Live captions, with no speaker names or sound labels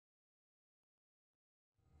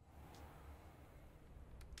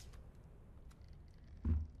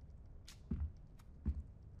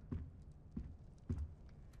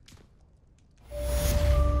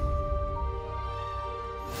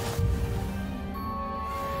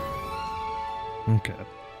Okay.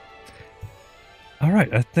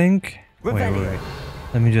 Alright, I think... Wait.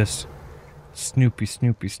 Let me just... Snoop.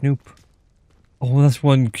 Oh, that's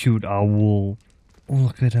one cute owl. Oh,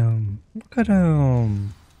 look at him. Look at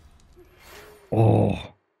him.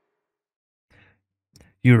 Oh.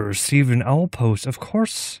 You received an owl post, of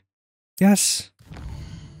course. Yes.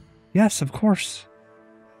 Yes, of course.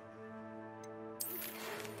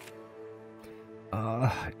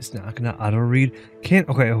 It's not gonna auto read. Can't.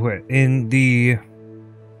 Okay. In the.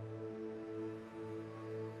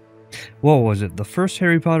 What was it? The first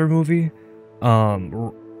Harry Potter movie?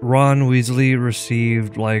 Ron Weasley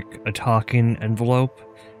received like a talking envelope.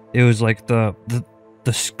 It was like the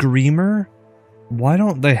screamer. Why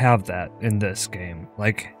don't they have that in this game?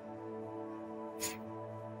 Like,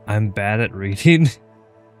 I'm bad at reading.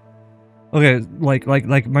 Okay, like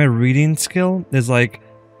my reading skill is like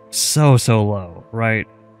so low, right?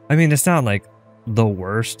 I mean, it's not like the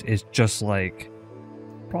worst. It's just like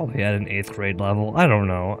probably at an 8th grade level. I don't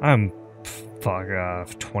know. I'm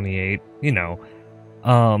 28, you know.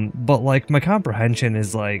 But like my comprehension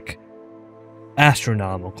is like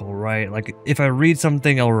astronomical, right? Like if I read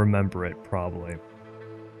something, I'll remember it probably.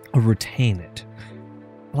 Or retain it.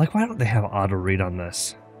 Like, why don't they have auto read on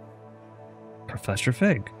this? Professor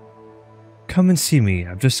Fig. Come and see me.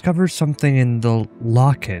 I've discovered something in the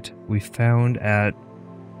locket we found at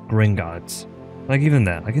Gringotts. Like even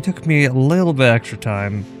that. Like it took me a little bit extra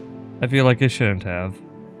time. I feel like it shouldn't have.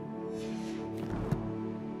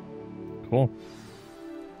 Cool.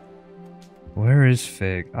 Where is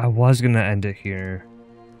Fig? I was gonna end it here.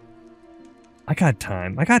 I got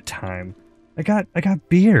time. I got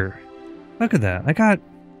beer. Look at that. I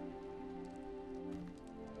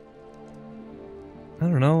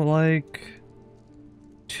don't know, like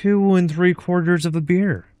 2 3/4 of a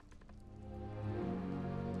beer.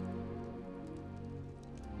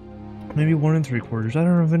 Maybe 1 3/4. I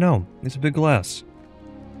don't even know. It's a big glass.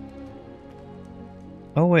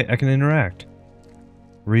 Oh wait, I can interact.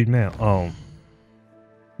 Read mail. Oh.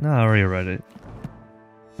 No, I already read it.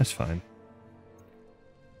 That's fine.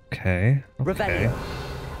 Okay.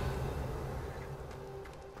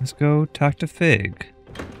 Let's go talk to Fig.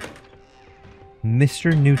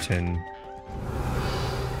 Mr. Newton.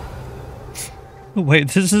 Wait,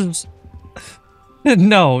 this is...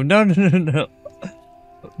 No.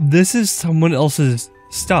 This is someone else's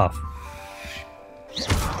stuff.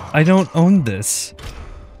 I don't own this.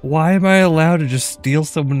 Why am I allowed to just steal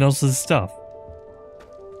someone else's stuff?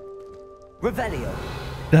 Revelio.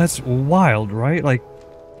 That's wild, right? Like,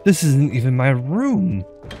 this isn't even my room.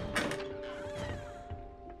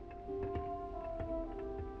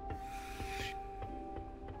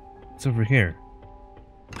 It's over here.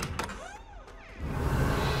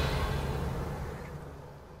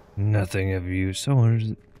 Nothing of use. So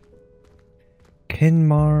there's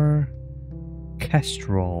Kinmar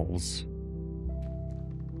Kestrels.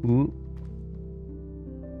 Ooh.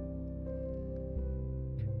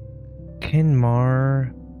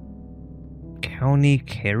 Kinmar County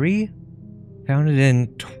Kerry? Founded in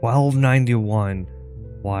 1291.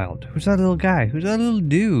 Wild. Who's that little guy? Who's that little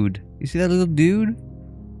dude? You see that little dude?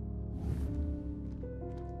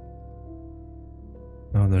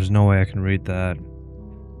 Oh, there's no way I can read that.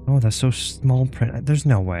 Oh, that's so small print. There's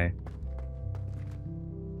no way.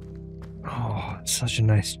 Oh, it's such a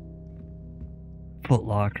nice foot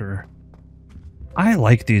locker. I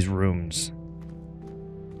like these rooms.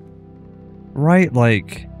 Right,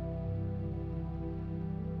 like...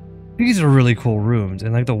 These are really cool rooms.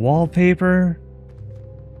 And like the wallpaper...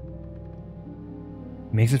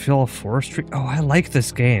 makes it feel all forestry. Oh, I like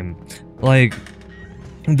this game. Like,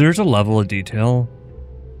 there's a level of detail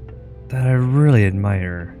that I really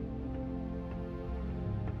admire.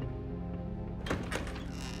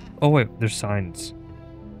 Oh wait, there's signs.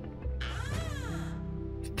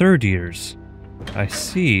 3rd years. I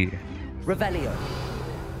see. Revelio.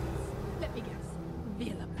 Let me guess.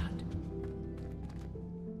 Vila blood.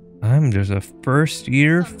 I'm just a 1st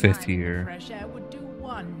year, 5th year. Fresh air would do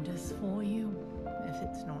wonders for you, if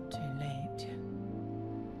it's not too late.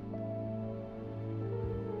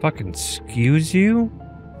 Fucking excuse you?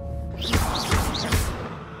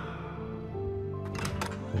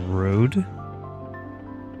 Rude.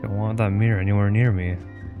 Don't want that mirror anywhere near me.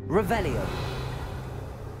 Revelio.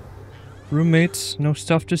 Roommates, no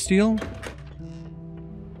stuff to steal?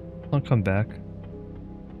 I'll come back.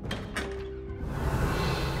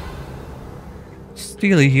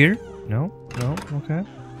 Steely here? No, okay.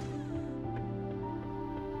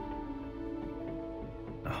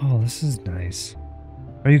 Oh, this is nice.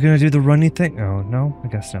 Are you gonna do the runny thing? Oh, no, I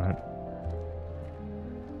guess not.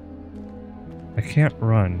 I can't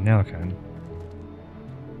run. Now I can.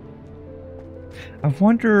 I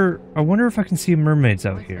wonder if I can see mermaids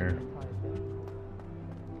out here.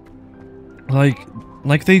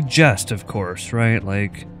 Like they jest, of course, right?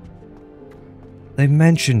 Like, they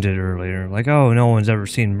mentioned it earlier. Like, oh, no one's ever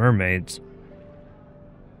seen mermaids.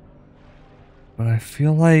 But I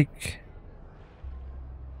feel like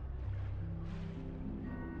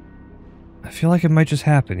it might just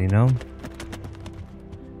happen, you know?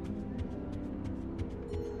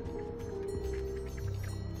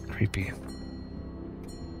 Creepy.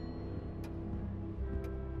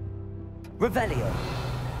 Revelio.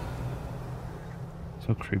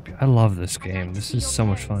 So creepy. I love this game. This is so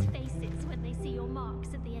much fun. Faces when they see your marks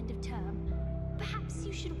at the end of term. Perhaps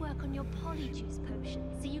you should work on your polyjuice potion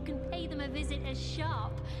so you can pay them a visit as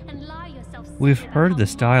sharp and lie yourself. We've heard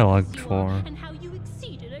this dialogue before. And how you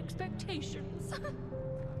exceeded expectations.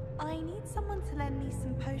 I need someone to lend me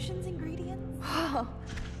some potions ingredients.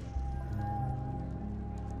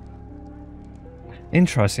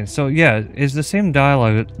 Interesting. So yeah, it's the same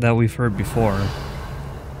dialogue that we've heard before,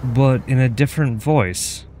 but in a different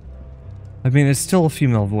voice. I mean, it's still a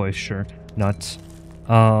female voice, sure. Nuts.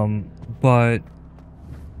 But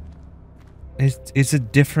it's a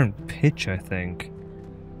different pitch, I think.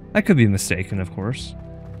 I could be mistaken, of course.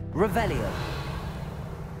 Revelio.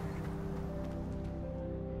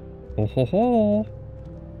 Ho ho ho.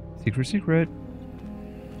 Secret, secret.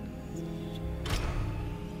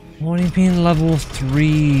 What do you mean level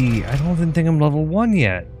 3? I don't even think I'm level 1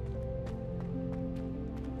 yet.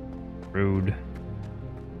 Rude.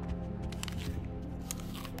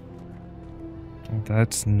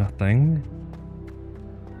 That's nothing.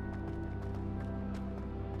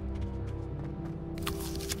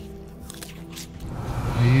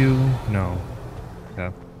 Are you? No.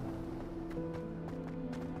 Okay.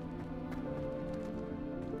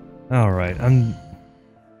 Alright, I'm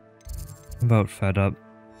about fed up.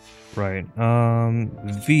 Right.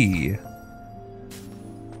 V.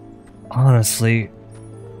 Honestly,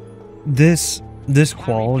 this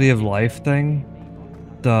quality of life thing,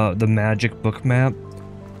 the magic book map,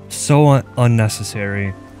 so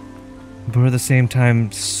unnecessary, but at the same time,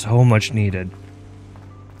 so much needed.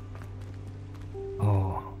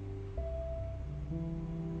 Oh.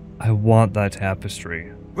 I want that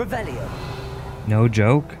tapestry. Revelio. No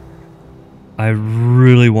joke. I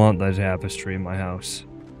really want that tapestry in my house.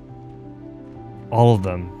 All of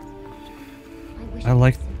them. I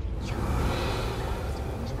like...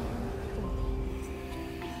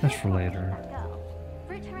 That's for later.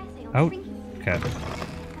 Out? Okay.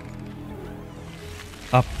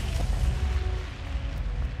 Up.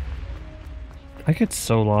 I get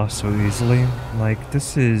so lost so easily. Like,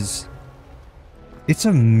 this is... It's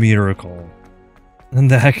a miracle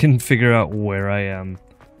that I can figure out where I am.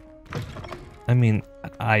 I mean,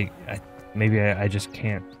 maybe I just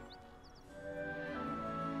can't.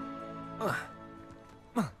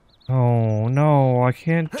 Oh no, I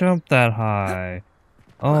can't jump that high.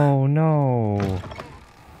 Oh no.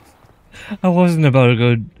 I wasn't about to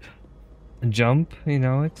go jump, you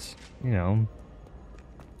know, it's, you know.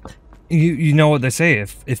 You know what they say,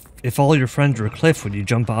 if all your friends were a cliff, would you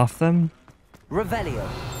jump off them? Revelio.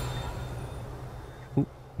 Ooh,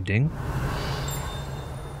 ding.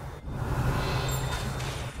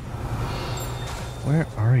 Where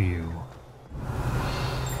are you?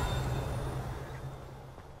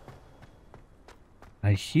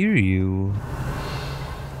 I hear you.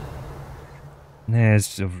 Nah,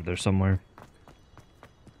 it's over there somewhere.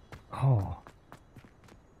 Oh.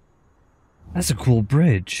 That's a cool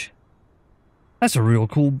bridge. That's a real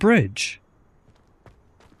cool bridge.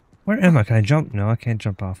 Where am I? Can I jump? No, I can't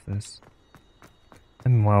jump off this. I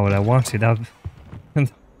mean, why would I want to? That...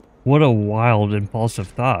 What a wild, impulsive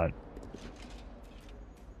thought.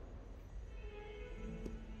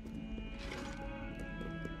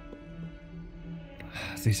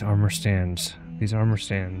 These armor stands. These armor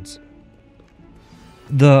stands.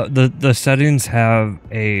 The settings have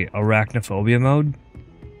a arachnophobia mode.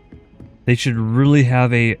 They should really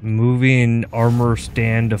have a moving armor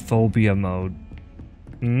standophobia mode.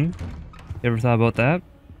 You ever thought about that?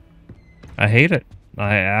 I hate it.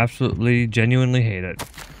 I absolutely, genuinely hate it.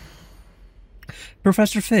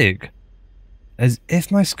 Professor Fig. As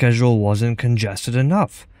if my schedule wasn't congested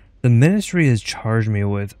enough, the ministry has charged me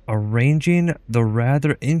with arranging the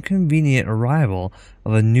rather inconvenient arrival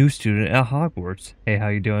of a new student at Hogwarts. Hey, how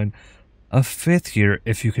you doing? A 5th year,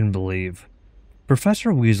 if you can believe.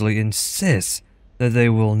 Professor Weasley insists that they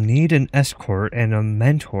will need an escort and a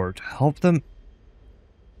mentor to help them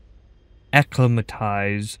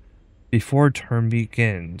acclimatize before term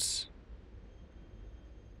begins.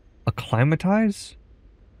 Acclimatize?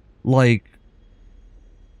 Like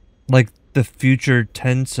the future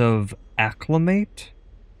tense of acclimate?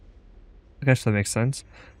 I guess that makes sense.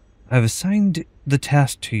 I've assigned the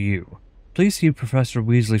task to you. Please see Professor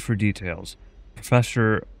Weasley for details.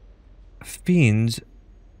 Professor Fiends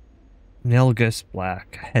Nelgus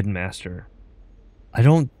Black, Headmaster. I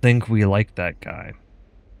don't think we like that guy.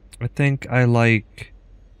 I think I like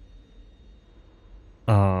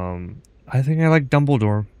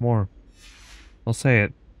Dumbledore more. I'll say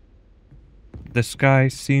it. This guy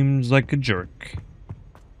seems like a jerk.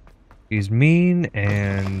 He's mean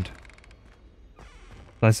and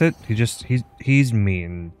that's it. He's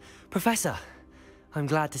mean. Professor, I'm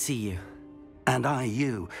glad to see you. And I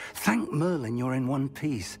you. Thank Merlin you're in one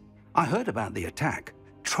piece. I heard about the attack.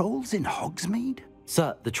 Trolls in Hogsmeade?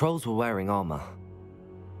 Sir, the trolls were wearing armor.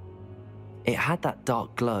 It had that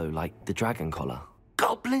dark glow like the dragon collar.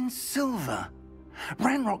 Goblin silver.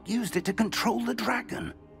 Ranrock used it to control the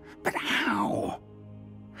dragon. But how?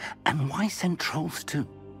 And why send trolls too?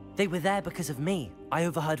 They were there because of me. I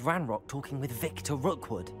overheard Ranrock talking with Victor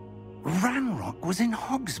Rookwood. Ranrock was in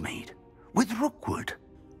Hogsmeade with Rookwood.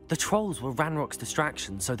 The trolls were Ranrock's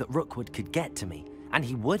distraction so that Rookwood could get to me. And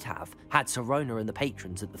he would have, had Sirona and the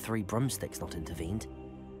patrons at the Three Broomsticks not intervened.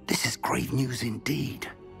 This is grave news indeed.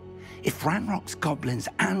 If Ranrock's goblins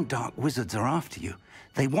and dark wizards are after you,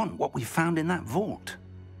 they want what we found in that vault.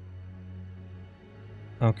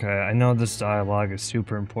 Okay, I know this dialogue is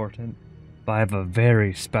super important, but I have a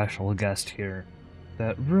very special guest here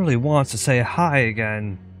that really wants to say hi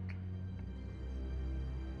again.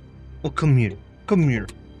 Well, come here. Come here.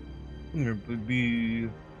 Come here, baby.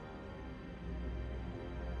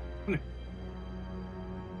 Come here.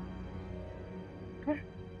 Come here.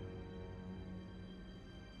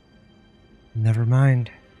 Never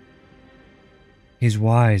mind. He's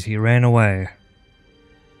wise. He ran away.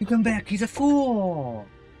 You come back. He's a fool.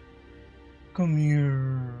 Come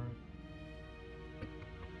here.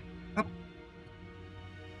 Up.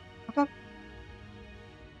 Up, up.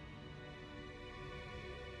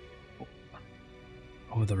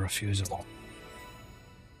 Oh, the refusal.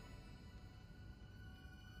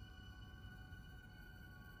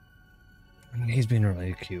 He's being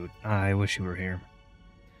really cute. I wish you were here.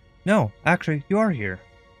 No, actually, you are here.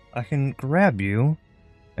 I can grab you,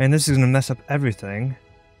 and this is gonna mess up everything.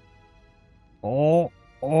 Oh,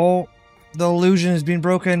 the illusion is being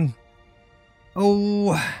broken.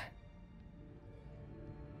 Oh.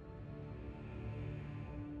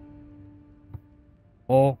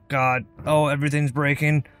 Oh, God. Oh, everything's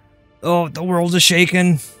breaking. Oh, the world is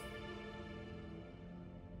shaking.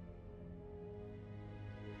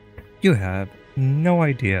 You have no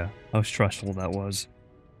idea how stressful that was.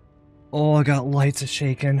 Oh, I got lights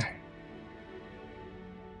a-shaking.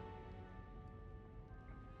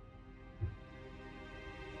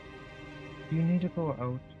 You need to go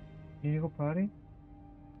out. You need to go potty?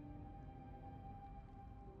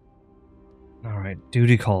 Alright,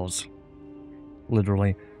 duty calls.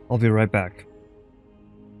 Literally. I'll be right back.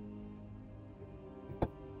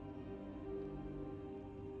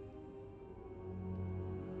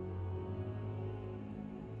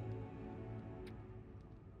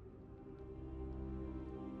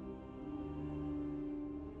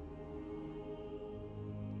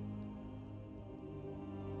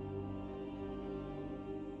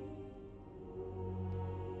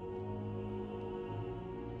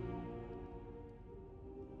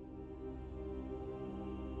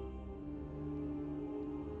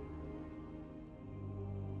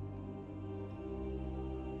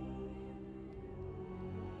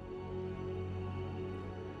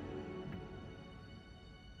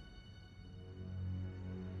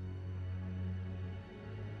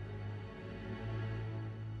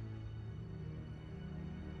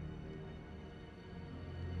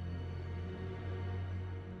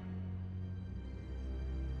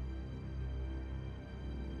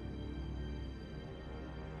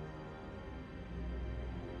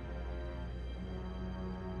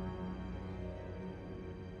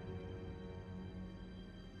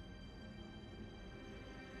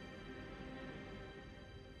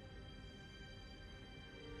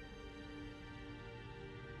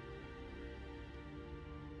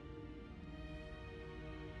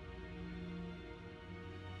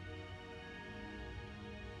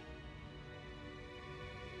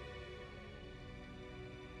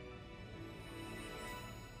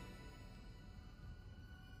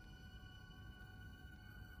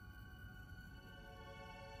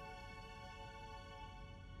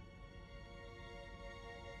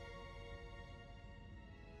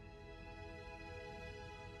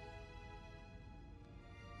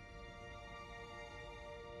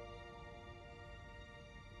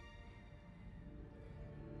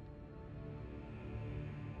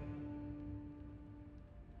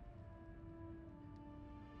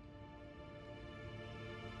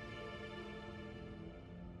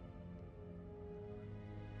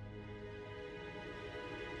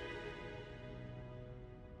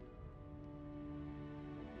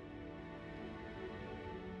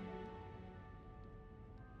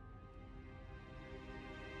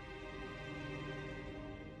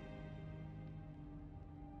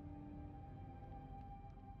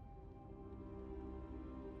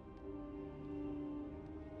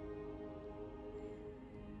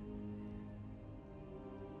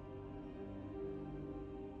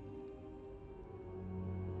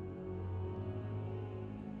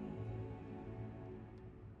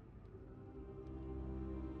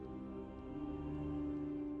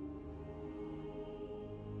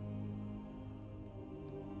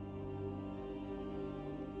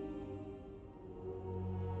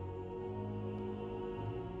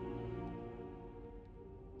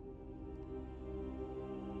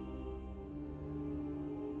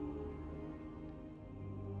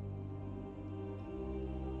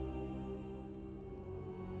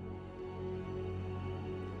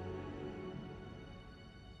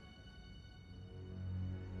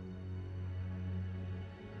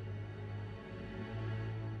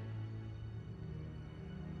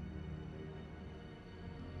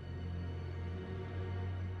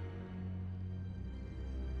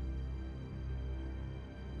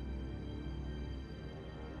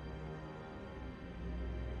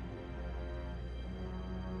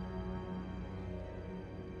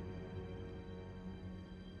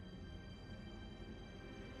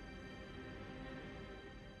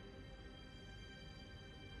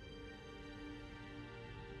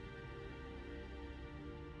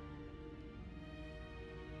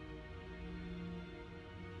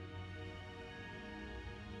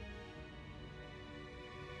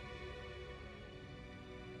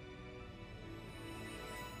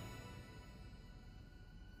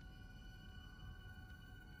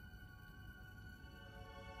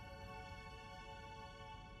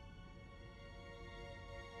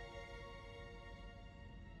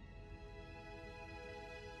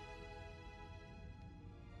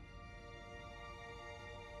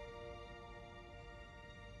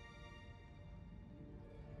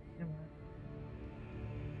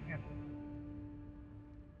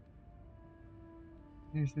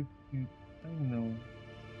 Here's the cute. I know.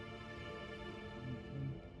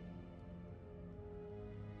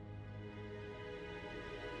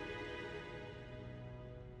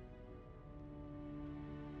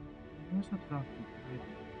 What's up, Doctor?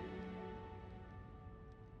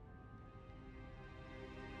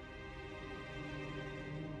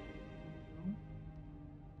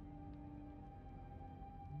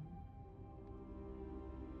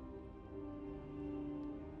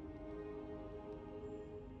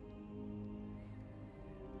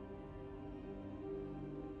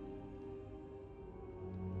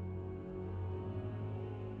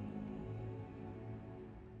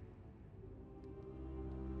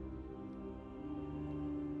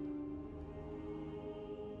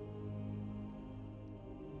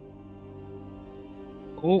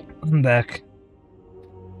 Oh, I'm back.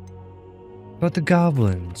 About the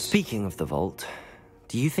goblins. Speaking of the vault,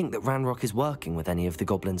 do you think that Ranrock is working with any of the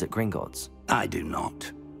goblins at Gringotts? I do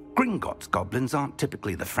not. Gringotts goblins aren't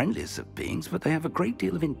typically the friendliest of beings, but they have a great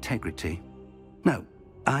deal of integrity. No,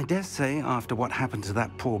 I dare say after what happened to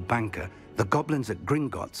that poor banker, the goblins at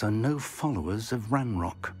Gringotts are no followers of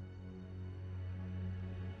Ranrock.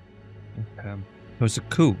 Okay. It was a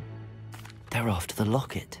coup. They're after the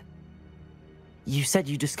locket. You said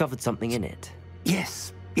you discovered something in it.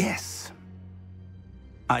 Yes, yes.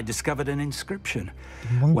 I discovered an inscription.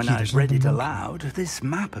 Monkey, When I there's read it another monkey. aloud, this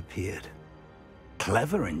map appeared.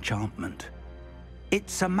 Clever enchantment.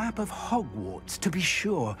 It's a map of Hogwarts, to be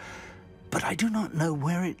sure, but I do not know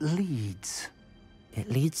where it leads. It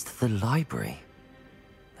leads to the library.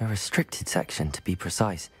 A restricted section, to be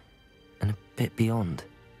precise, and a bit beyond.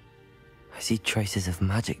 I see traces of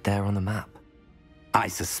magic there on the map. I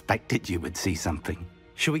suspected you would see something.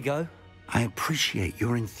 Shall we go? I appreciate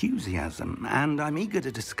your enthusiasm, and I'm eager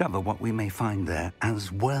to discover what we may find there as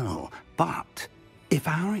well. But if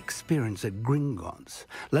our experience at Gringotts,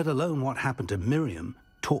 let alone what happened to Miriam,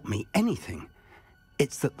 taught me anything,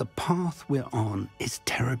 it's that the path we're on is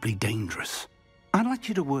terribly dangerous. I'd like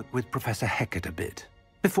you to work with Professor Hecat a bit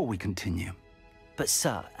before we continue. But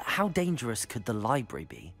sir, how dangerous could the library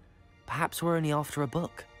be? Perhaps we're only after a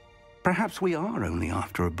book. Perhaps we are only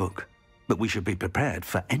after a book, but we should be prepared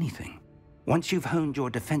for anything. Once you've honed your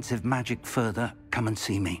defensive magic further, come and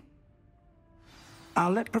see me.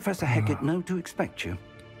 I'll let Professor Hecat know to expect you.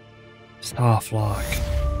 Soft lock.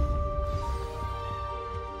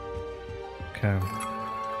 Okay.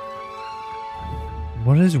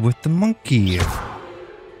 What is with the monkey?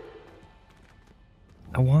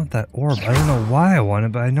 I want that orb. I don't know why I want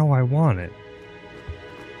it, but I know I want it.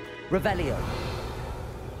 Revelio.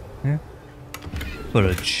 Yeah. But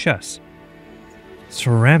a chest.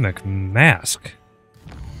 Ceramic mask.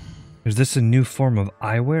 Is this a new form of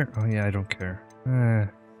eyewear? Oh yeah, I don't care.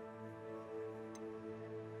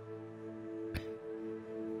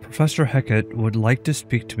 Professor Hecat would like to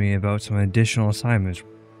speak to me about some additional assignments.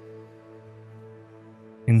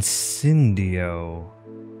 Incendio.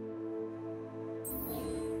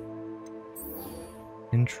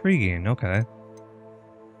 Intriguing, okay.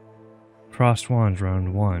 Crossed wands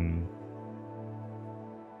round 1.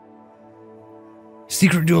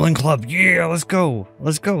 Secret dueling club, yeah, let's go.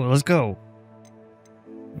 Let's go, let's go.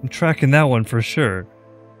 I'm tracking that one for sure.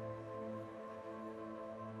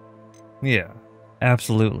 Yeah,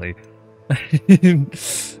 absolutely.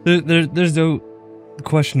 There's no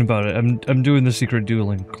question about it. I'm doing the secret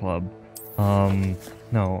dueling club.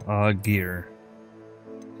 No, gear.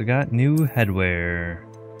 We got new headwear.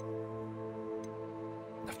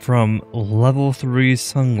 From level 3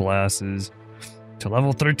 sunglasses to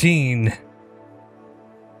level 13.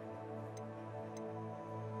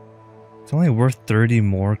 It's only worth 30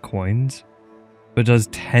 more coins, but does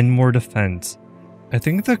 10 more defense. I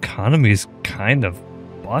think the economy's kind of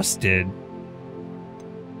busted.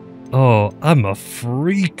 Oh, I'm a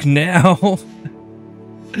freak now.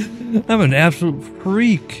 I'm an absolute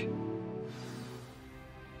freak.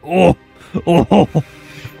 Oh, oh.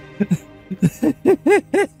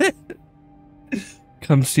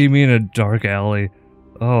 Come see me in a dark alley.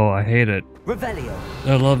 Oh, I hate it. Revelio.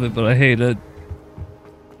 I love it, but I hate it.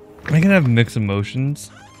 I can have mixed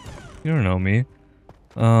emotions. You don't know me.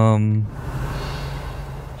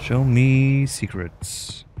 Show me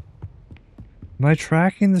secrets. Am I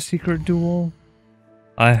tracking the secret duel?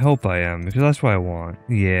 I hope I am, because that's what I want.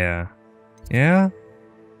 Yeah. Yeah?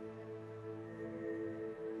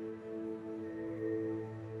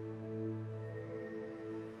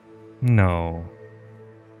 No.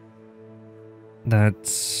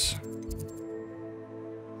 That's...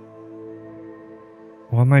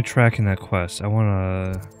 Why am I tracking that quest? I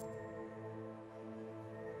wanna...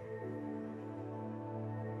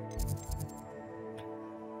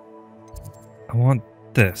 I want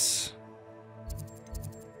this.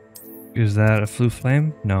 Is that a flue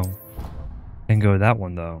flame? No. Can go with that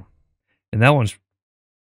one though. And that one's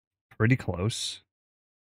pretty close.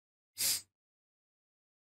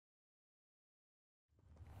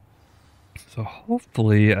 So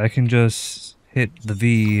hopefully I can just hit the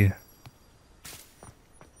V.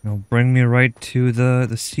 It'll bring me right to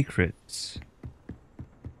the secrets.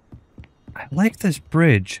 I like this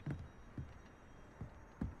bridge.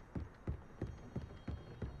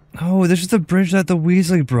 Oh, this is the bridge that the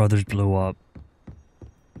Weasley brothers blew up.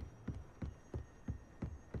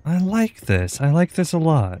 I like this. I like this a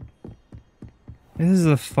lot. This is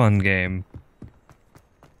a fun game.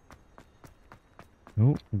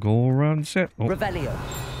 Oh, go around and sit. Oh. Revelio.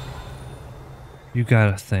 You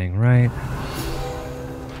got a thing, right?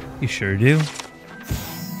 You sure do.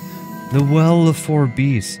 The Well of Four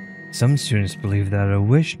Beasts. Some students believe that a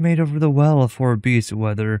wish made over the Well of Four Beasts,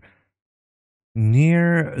 whether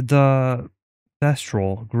near the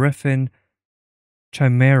Thestral, Griffin,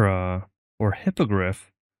 Chimera, or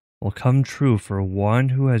Hippogriff, will come true for one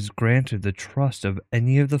who has granted the trust of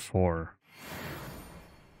any of the four.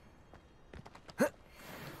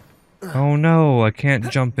 Oh no, I can't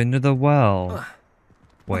jump into the well.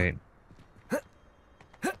 Wait.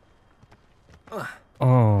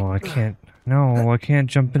 Oh, I can't. No, I can't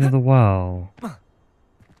jump into the well.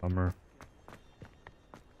 Bummer.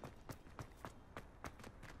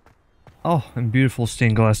 Oh, and beautiful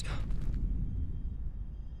stained glass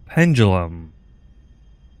pendulum.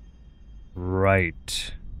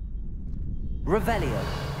 Right. Revelio.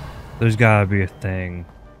 There's gotta be a thing.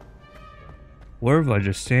 Where if I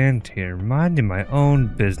just stand here, minding my own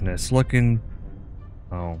business, looking...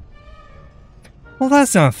 Oh. Well,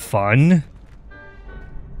 that's not fun.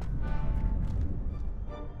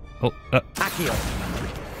 Oh, Accio.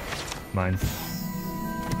 Mine.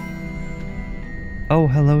 Oh,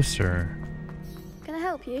 hello, sir. Can I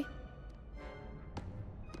help you?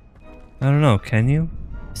 I don't know, can you?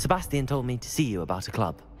 Sebastian told me to see you about a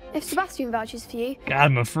club. If Sebastian vouches for you, God,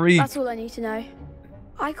 I'm a freak. that's all I need to know.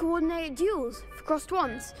 I coordinate duels for crossed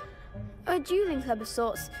wands. A dueling club of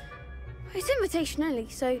sorts. It's invitation only,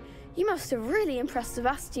 so you must have really impressed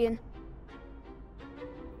Sebastian.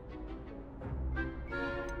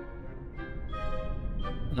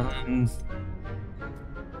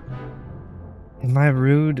 Am I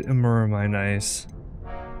rude or am I nice?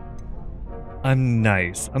 I'm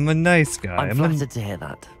nice. I'm a nice guy. I'm flattered to hear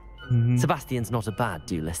that. Mhm. Sebastian's not a bad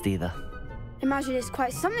duelist either. Imagine it's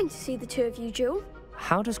quite something to see the two of you duel.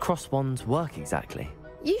 How does cross wands work exactly?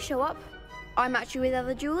 You show up, I match you with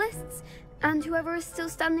other duelists, and whoever is still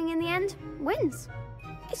standing in the end wins.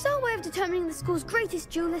 It's our way of determining the school's greatest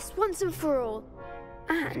duelist once and for all.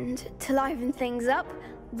 And to liven things up,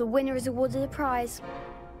 the winner is awarded a prize.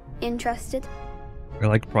 Interested? I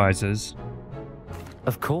like prizes.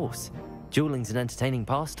 Of course. Dueling's an entertaining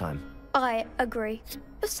pastime. I agree.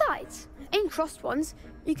 Besides, in crossed ones,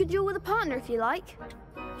 you can duel with a partner if you like.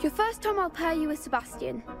 Your first time I'll pair you with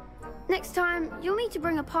Sebastian. Next time, you'll need to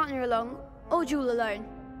bring a partner along, or duel alone.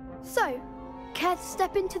 So, care to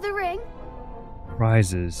step into the ring?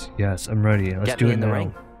 Prizes. Yes, I'm ready. Let's Get do me it in the now.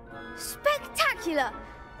 ring. Spectacular!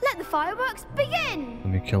 Let the fireworks begin! Let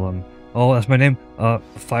me kill him. Oh, that's my name.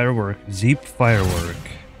 Firework. Zeep Firework.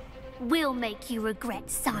 We'll make you regret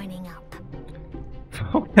signing up.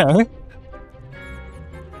 Okay.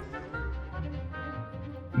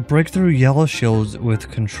 Break through yellow shields with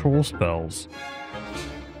control spells.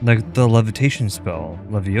 Like the levitation spell,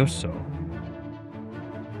 Levioso.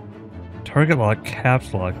 Target lock,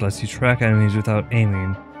 caps lock lets you track enemies without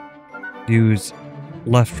aiming. Use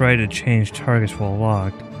left right to change targets while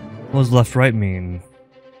locked. What does left right mean?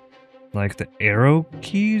 Like the arrow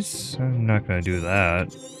keys? I'm not gonna do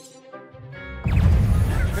that.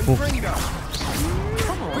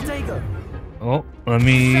 Oh, let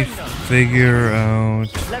me figure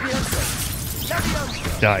out.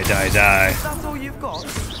 Die, die, die. That's all you've got?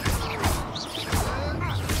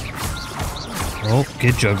 Oh,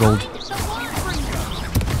 get juggled.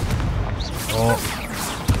 Oh,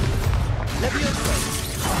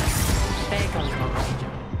 There goes my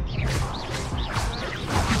ranger.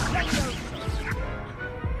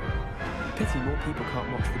 Pity more people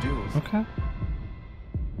can't watch the duels. okay.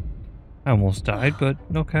 I almost died, but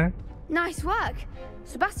okay. Nice work.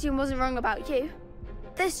 Sebastian wasn't wrong about you.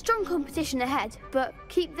 There's strong competition ahead, but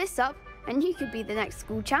keep this up and you could be the next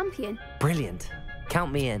school champion. Brilliant.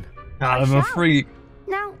 Count me in. God, I'm a shall. freak.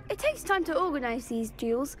 Now, it takes time to organize these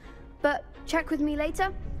duels, but check with me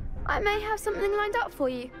later. I may have something lined up for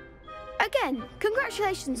you. Again,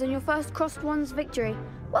 congratulations on your first crossed wands victory.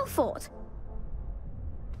 Well fought.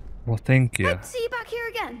 Well, thank you. Hope to see you back here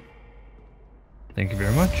again. Thank you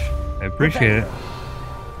very much. I appreciate it.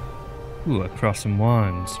 Ooh, I crossed some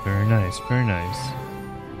wands. Very nice, very nice.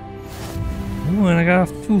 Ooh, and I got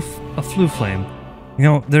a flu flame. You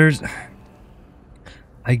know, there's...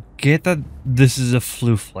 I get that this is a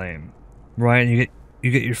flu flame, right? And you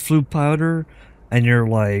get your flu powder, and you're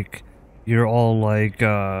all like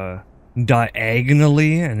diagonally,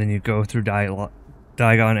 and then you go through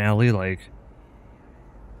Diagon Alley like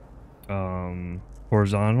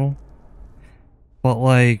horizontal. But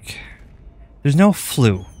like, there's no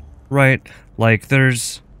flu, right? Like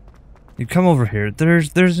you come over here.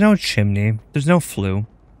 There's no chimney. There's no flue.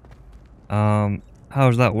 How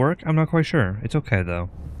does that work? I'm not quite sure. It's okay though.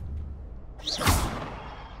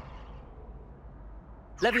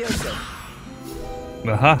 Levioso.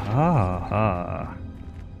 Ha ha ha.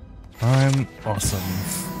 I'm awesome.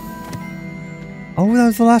 Oh, that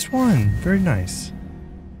was the last one. Very nice.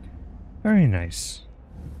 Very nice.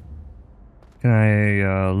 Can I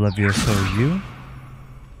Levioso you?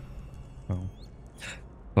 Oh.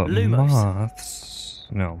 But Lumos. moths...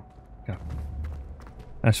 No. Yeah.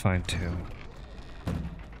 That's fine too.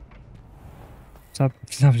 Stop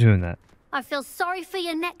doing that. I feel sorry for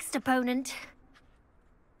your next opponent.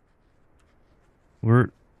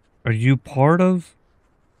 Are you part of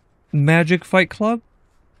Magic Fight Club?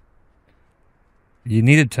 You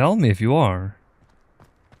need to tell me if you are.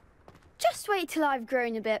 Just wait till I've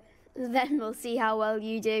grown a bit. Then we'll see how well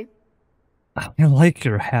you do. I like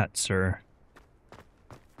your hat, sir.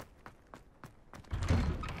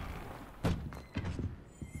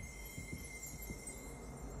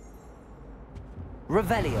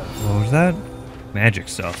 Revelio. What was that? Magic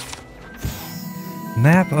stuff.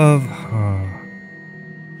 Map of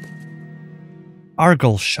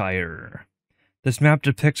Argyllshire. This map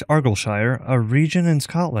depicts Argyllshire, a region in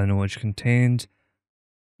Scotland which contains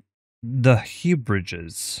the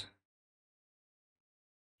Hebrides.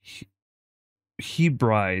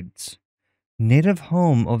 Hebrides. Native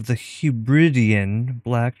home of the Hebridean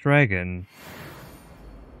black dragon.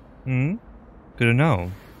 Good to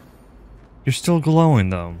know. You're still glowing,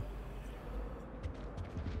 though.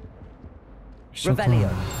 You're still Revelio.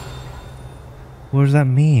 glowing. What does that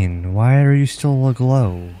mean? Why are you still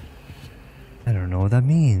aglow? I don't know what that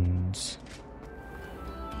means.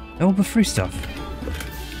 Oh, but free stuff.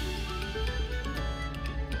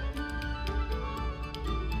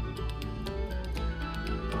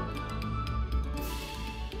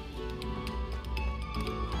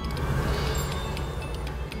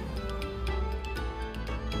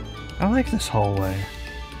 I like this hallway.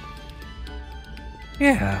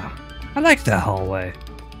 Yeah, I like that hallway.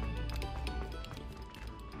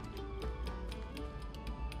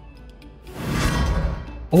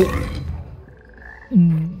 Oh.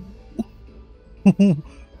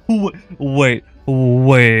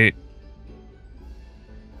 Wait.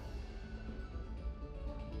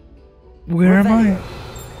 Where am I?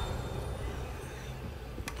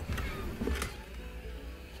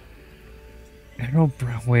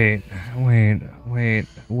 Wait.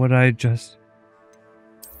 What I just...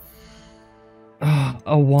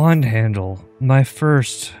 a wand handle. My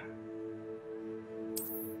first...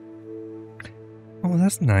 Oh,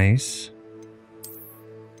 that's nice.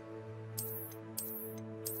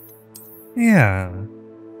 Yeah.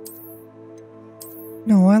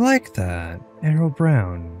 No, I like that. Arrow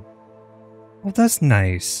brown. Oh, that's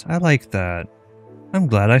nice. I like that. I'm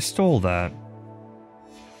glad I stole that.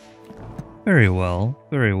 Very well,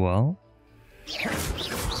 very well.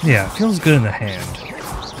 Yeah, feels good in the hand.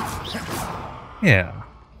 Yeah.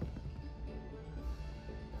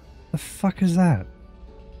 The fuck is that?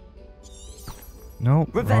 Nope,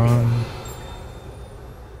 wrong.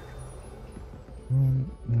 And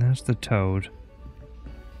that's the toad.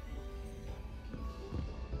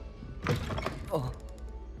 Oh.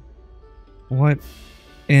 What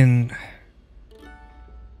in...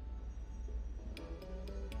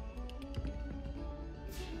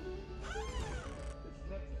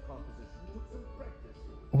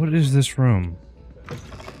 What is this room?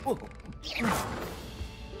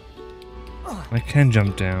 I can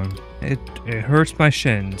jump down. It hurts my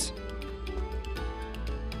shins.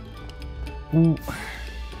 Ooh.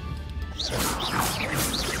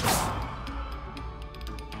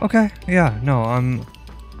 Okay, yeah, no,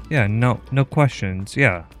 yeah, no questions,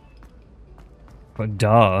 yeah. But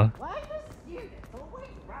duh.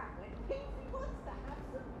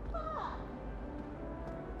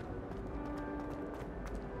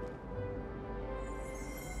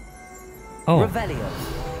 Oh. Revelio.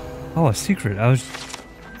 Oh, a secret. I was...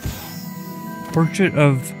 Portrait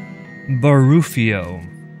of Barufio.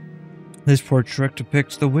 This portrait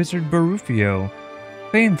depicts the wizard Barufio,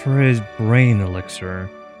 famed for his brain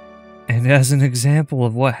elixir. And as an example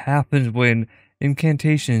of what happens when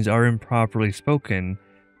incantations are improperly spoken,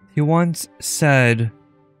 he once said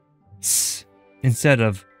 "s" instead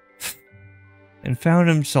of "f" and found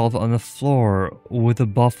himself on the floor with a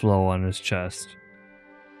buffalo on his chest.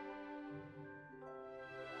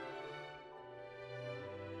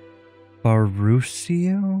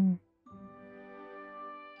 Barusio?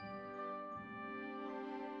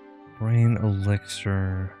 Brain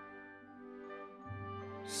elixir.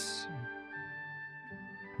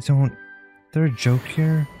 Is there a joke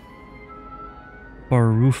here?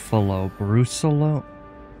 Barufalo.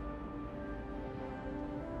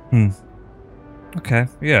 Okay,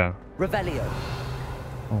 yeah. Revelio.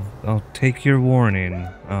 I'll take your warning.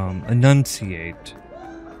 Enunciate.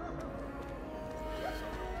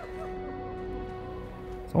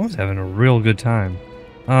 Someone's having a real good time.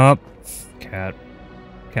 Cat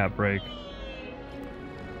break.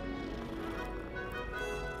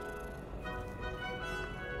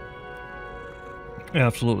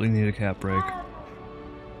 Absolutely need a cat break.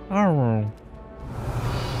 Oh,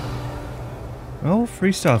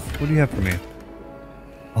 free stuff. What do you have for me?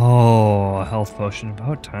 Oh, a health potion.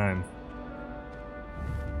 About time.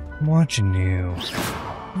 I'm watching you.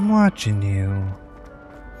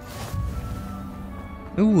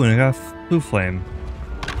 Ooh, and I got blue flame.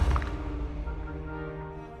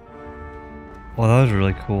 Well, that was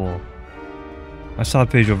really cool. I saw a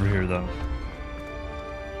page over here, though.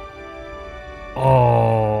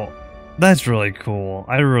 Oh, that's really cool.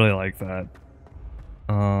 I really like that.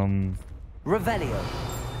 Revelio.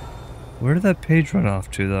 Where did that page run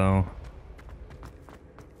off to, though?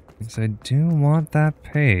 Because I do want that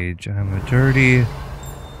page. I'm a dirty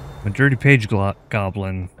page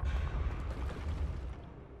goblin.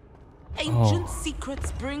 Ancient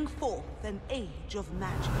secrets bring forth an age of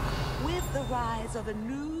magic, with the rise of a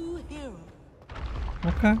new hero.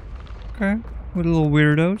 Okay. With little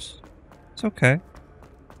weirdos. It's okay.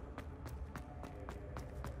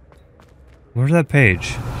 Where's that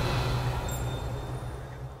page?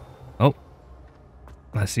 Oh.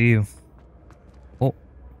 I see you. Oh.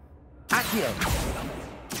 Accio.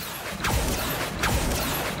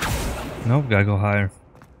 Nope, gotta go higher.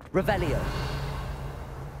 Revelio.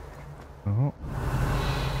 Oh.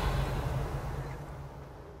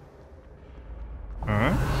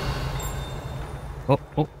 Alright.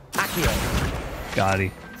 Oh. Accio. Got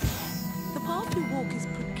it. The path you walk is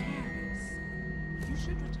precarious. You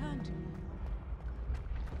should return to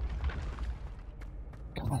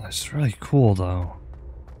it. Oh, that's really cool, though.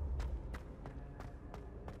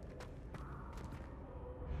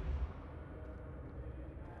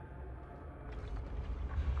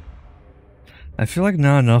 I feel like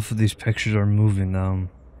not enough of these pictures are moving, though.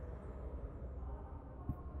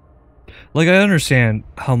 Like, I understand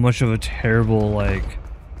how much of a terrible, like,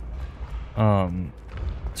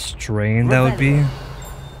 strain that would be.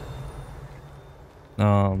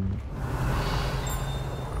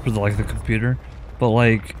 For the computer. But,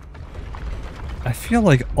 like, I feel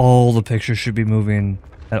like all the pictures should be moving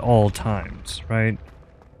at all times, right?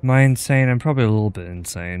 Am I insane? I'm probably a little bit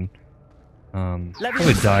insane.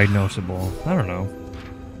 Probably diagnosable. I don't know.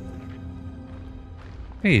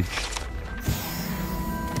 Page.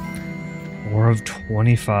 4 of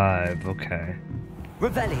 25. Okay.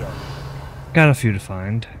 Revelio. Got a few to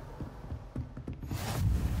find.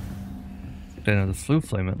 Got another flu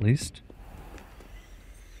flame at least.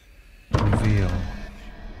 Reveal.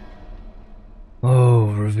 Oh,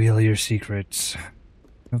 reveal your secrets.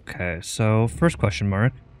 Okay, so first question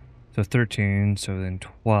mark. So 13, so then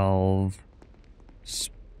 12.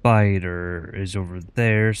 Spider is over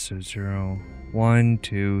there, so 0, 1,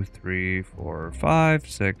 2, 3, 4, 5,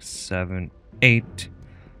 6, 7, 8.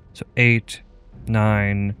 So 8,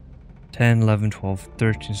 9, 10, 11, 12,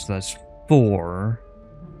 13, so that's 4.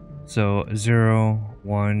 So 0,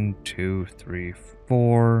 1, 2, 3,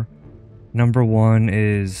 4. Number 1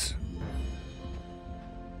 is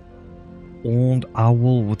old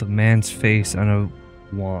owl with a man's face on a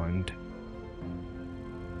wand.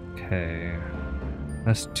 Okay.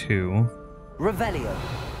 That's 2. Revelio.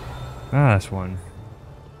 Ah, that's 1.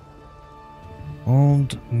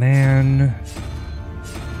 Old man.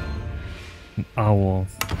 An owl.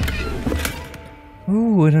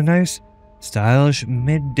 Ooh, and a nice, stylish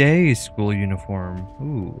midday school uniform.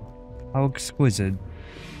 Ooh, how exquisite.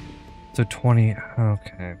 So 20.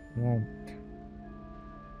 Okay, well,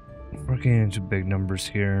 we're getting into big numbers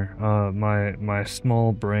here. My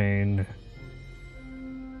small brain.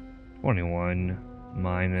 21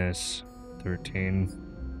 minus 13.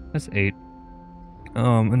 That's 8.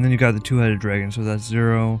 And then you got the two-headed dragon, so that's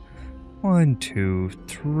 0, 1, 2,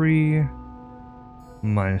 3,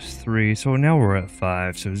 minus 3. So now we're at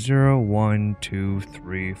 5. So 0, 1, 2,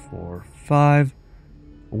 3, 4, 5.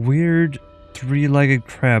 Weird three-legged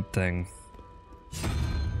crab thing.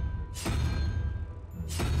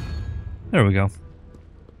 There we go.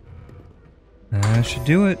 That should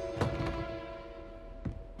do it.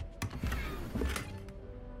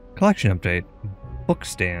 Collection update. Book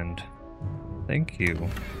stand. Thank you.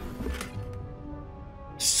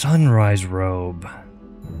 Sunrise robe.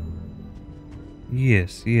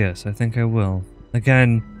 Yes, yes, I think I will.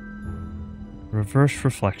 Again, reverse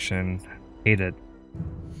reflection. Hate it.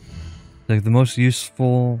 Like the most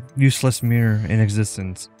useless mirror in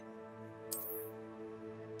existence.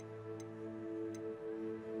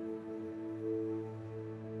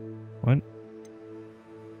 What?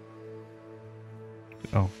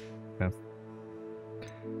 Oh, okay.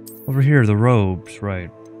 Over here, the robes, right.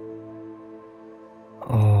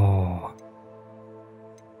 Oh.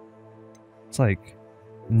 It's like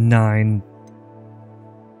 9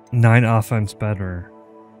 offense better.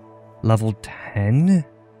 Level 10?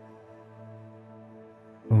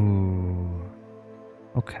 Ooh.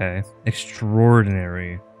 Okay.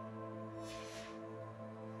 Extraordinary.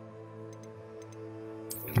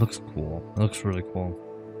 It looks cool. It looks really cool.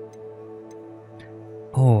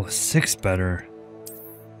 Oh, 6 better.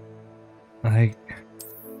 Alright,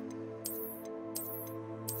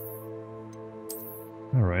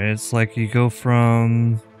 it's like you go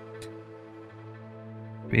from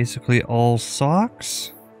basically all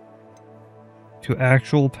socks to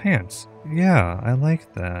actual pants. Yeah, I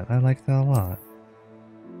like that. I like that a lot.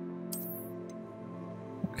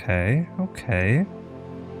 Okay, okay.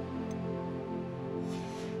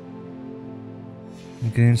 I'm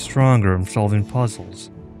getting stronger. I'm solving puzzles.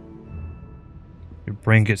 Your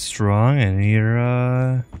brain gets strong and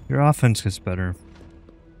your offense gets better.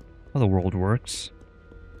 How the world works.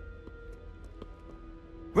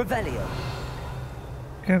 Revelio.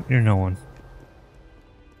 Okay, you're no one.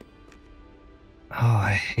 Oh,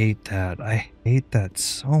 I hate that. I hate that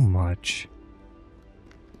so much.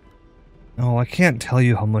 Oh, I can't tell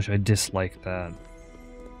you how much I dislike that.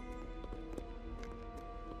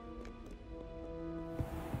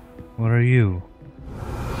 What are you?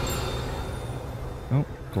 Oh,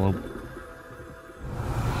 globe.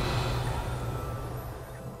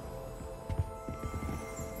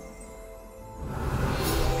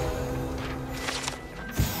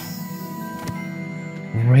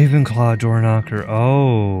 Ravenclaw door knocker.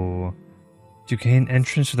 Oh. To gain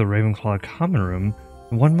entrance to the Ravenclaw common room,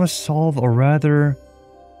 one must solve a rather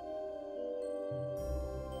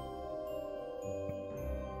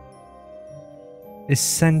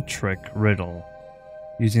eccentric riddle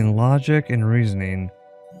using logic and reasoning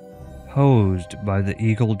posed by the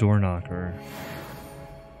eagle door knocker.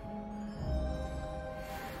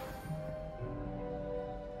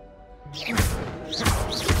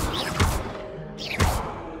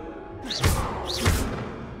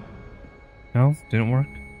 No, didn't work.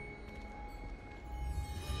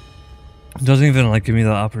 It doesn't even like give me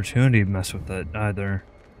the opportunity to mess with it either.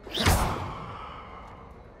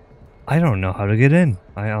 I don't know how to get in.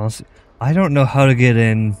 I don't know how to get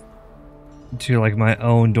in to like my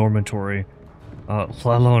own dormitory, let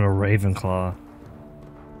alone a Ravenclaw.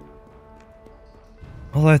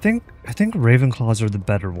 Although I think Ravenclaws are the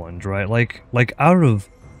better ones, right? Like out of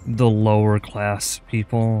the lower class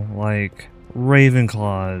people, like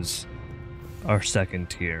Ravenclaws are second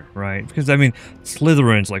tier, right? Because I mean,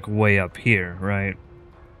 Slytherin's like way up here, right?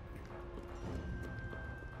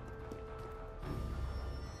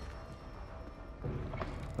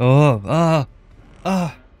 Oh,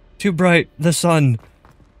 too bright, the sun.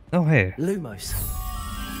 Oh, hey. Lumos.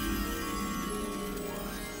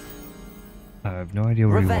 I have no idea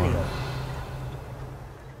where Revelio. you are.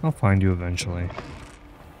 I'll find you eventually.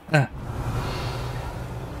 Ah.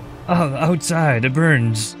 Oh, outside, it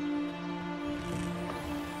burns.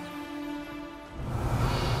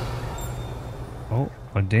 Oh,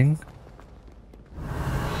 a ding.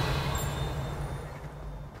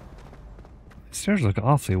 The stairs look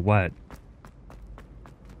awfully wet.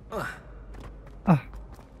 Ah.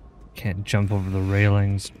 Can't jump over the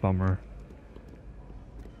railings. Bummer.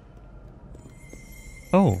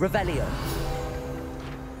 Oh. Revelio.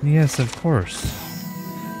 Yes, of course.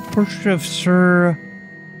 Portrait of Sir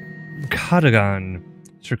Cadogan.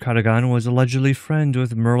 Sir Cadogan was allegedly friends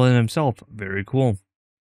with Merlin himself. Very cool.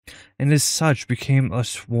 And as such became a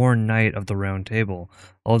sworn knight of the Round Table,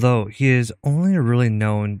 although he is only really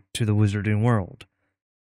known to the wizarding world.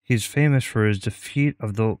 He is famous for his defeat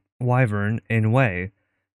of the Wyvern in Way,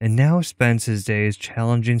 and now spends his days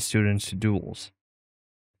challenging students to duels.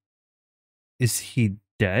 Is he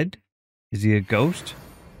dead? Is he a ghost?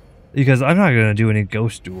 Because I'm not going to do any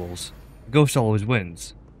ghost duels. Ghost always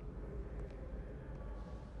wins.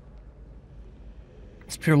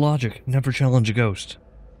 It's pure logic. Never challenge a ghost.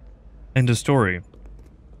 End of story.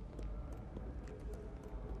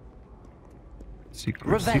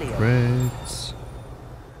 Secrets.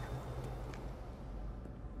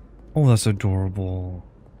 Oh, that's adorable.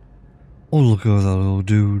 Oh, look at that little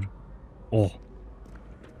dude. Oh.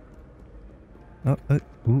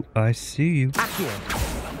 Ooh, I see you.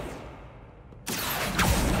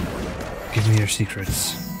 Give me your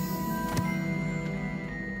secrets.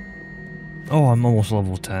 Oh, I'm almost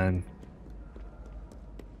level 10.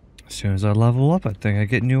 As soon as I level up, I think I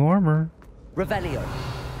get new armor. Revelio.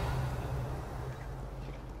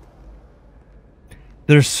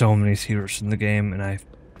 There's so many secrets in the game, and I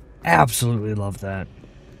absolutely love that.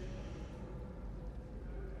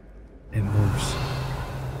 It moves.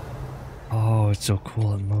 Oh, it's so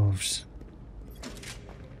cool it moves.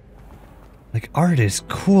 Like, art is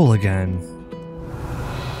cool again.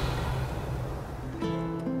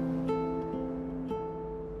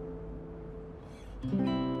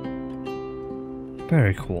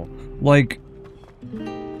 Very cool. Like,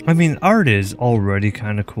 I mean, art is already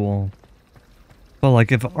kind of cool. But,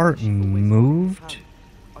 like, if art moved,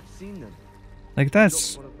 like,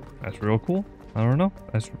 that's real cool. I don't know.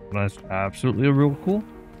 That's absolutely real cool.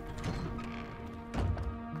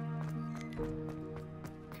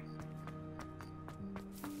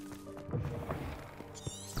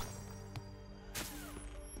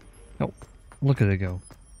 Oh, look at it go.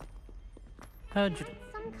 Some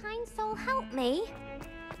kind soul help me.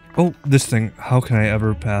 Oh, this thing. How can I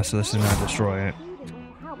ever pass this and not destroy it?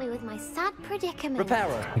 Help me with my sad predicament.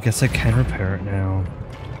 Repairer. I guess I can repair it now.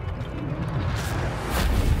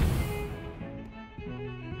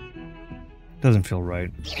 Doesn't feel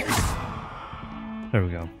right. There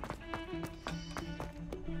we go.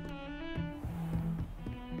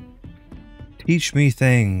 Teach me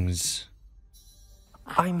things.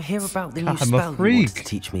 I'm here about the new I'm a spell you want freak. to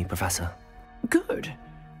teach me, Professor. Good.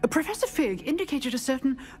 Professor Fig indicated a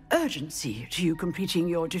certain urgency to you completing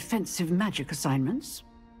your defensive magic assignments.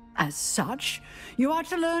 As such, you are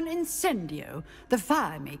to learn Incendio, the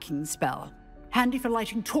fire-making spell, handy for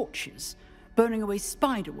lighting torches, burning away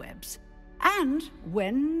spider webs, and,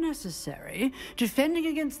 when necessary, defending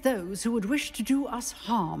against those who would wish to do us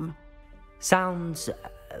harm. Sounds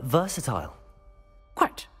versatile.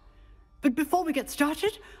 Quite. But before we get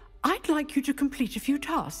started, I'd like you to complete a few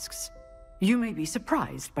tasks. You may be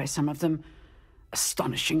surprised by some of them.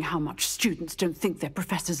 Astonishing how much students don't think their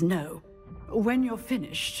professors know. When you're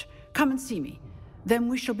finished, come and see me. Then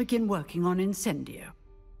we shall begin working on Incendio.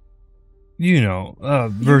 You know, versatile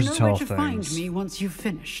you know where to things. find me once you've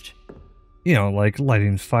finished. You know, like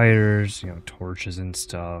lighting fires, you know, torches and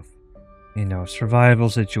stuff. You know, survival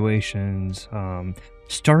situations,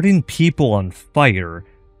 starting people on fire.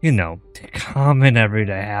 You know, common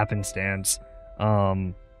everyday happenstance.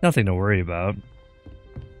 Nothing to worry about.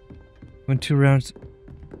 Went 2 rounds.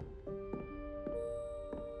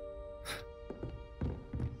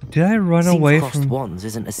 Did I run away crossed from... wands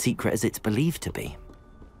isn't as secret as it's believed to be.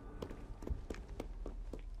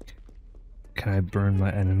 Can I burn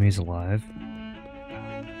my enemies alive?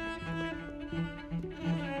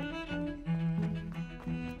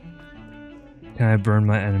 Can I burn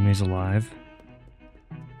my enemies alive?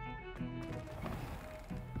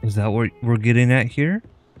 Is that what we're getting at here?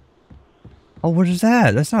 Oh, what is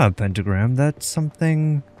that? That's not a pentagram. That's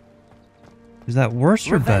something... Is that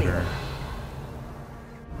worse or better?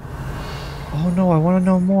 Oh no, I want to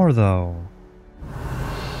know more though.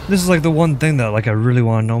 This is like the one thing that like I really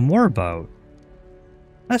want to know more about.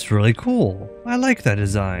 That's really cool. I like that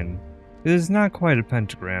design. It is not quite a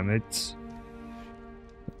pentagram. It's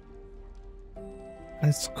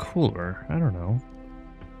cooler. I don't know.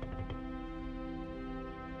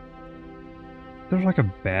 There's like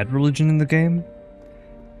a bad religion in the game,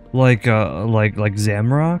 like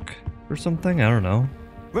Zamrock or something. I don't know.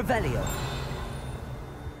 Revelio.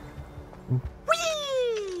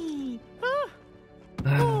 Whee!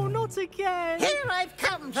 Oh, not again! Here I've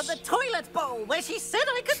come to the toilet bowl where she said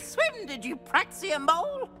I could swim, did you praxia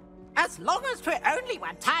mole? As long as 'twere only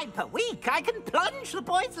 1 time per week, I can plunge the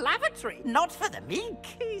boy's lavatory, not for the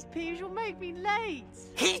meek. These peas will make me late.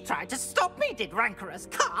 He tried to stop me, did rancorous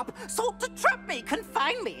carp, sought to trap me,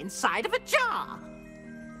 confine me inside of a jar.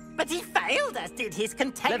 But he failed, as did his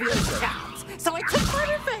contagious charms, so I took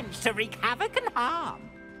my revenge to wreak havoc and harm.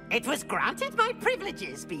 It was granted my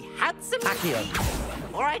privileges be handsome. Accio.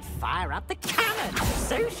 or I'd fire up the cannon.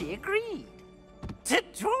 So she agreed. To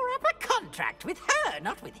draw up a contract with her,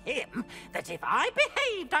 not with him, that if I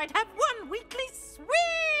behaved, I'd have 1 weekly swim.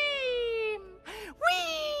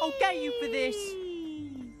 Whee! I'll get you for this.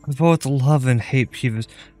 Both love and hate Peeves.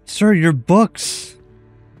 Sir, your books.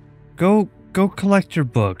 Go collect your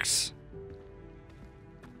books.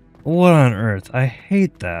 What on earth? I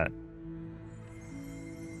hate that.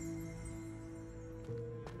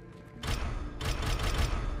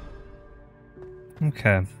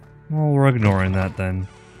 Okay. Well, we're ignoring that then.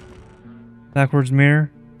 Backwards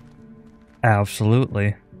mirror?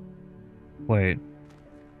 Absolutely. Wait.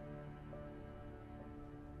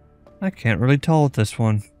 I can't really tell with this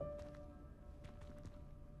one.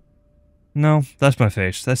 No, that's my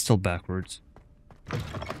face. That's still backwards.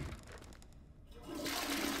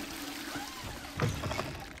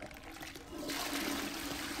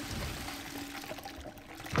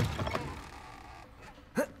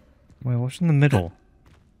 Wait, what's in the middle?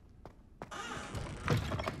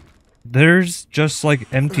 There's just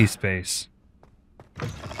like empty space.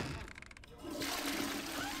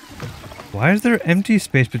 Why is there empty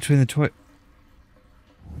space between the toy?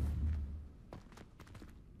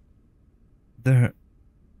 There.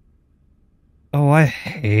 Oh, I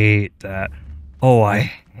hate that. Oh,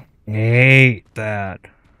 I hate that.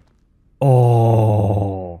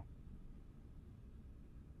 Oh.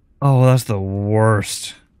 Oh, that's the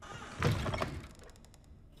worst.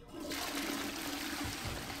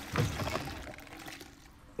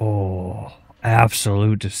 Oh,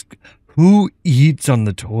 absolute who eats on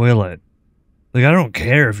the toilet? Like, I don't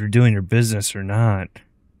care if you're doing your business or not.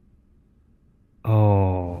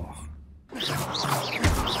 Oh.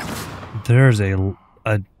 There's a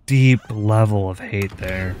deep level of hate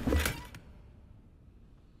there.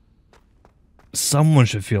 Someone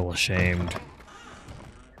should feel ashamed.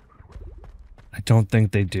 I don't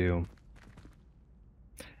think they do.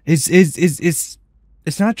 It's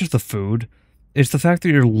not just the food. It's the fact that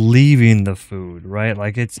you're leaving the food, right?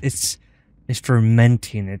 Like it's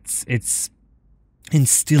fermenting. It's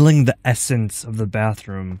instilling the essence of the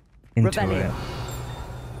bathroom into it.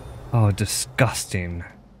 Oh, disgusting.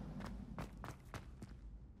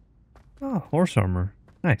 Oh, horse armor.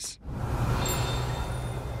 Nice.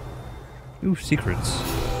 Ooh, secrets.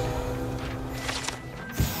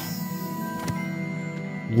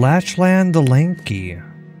 Latchland the Lanky.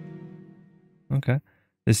 Okay.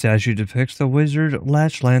 This statue depicts the wizard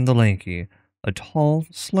Latchland the Lanky, a tall,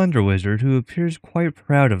 slender wizard who appears quite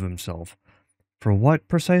proud of himself. For what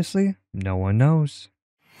precisely? No one knows.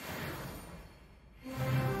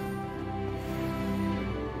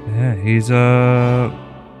 Yeah, he's a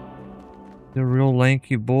real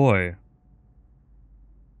lanky boy.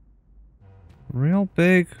 Real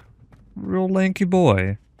big, real lanky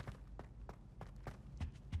boy.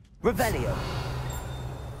 Revelio.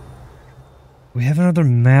 We have another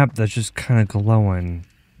map that's just kind of glowing.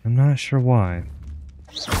 I'm not sure why.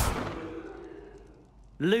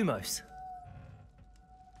 Lumos.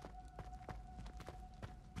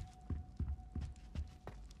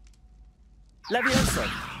 Levioso.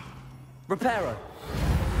 Reparo.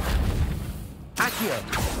 Accio.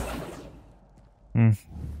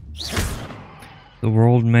 The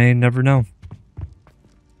world may never know.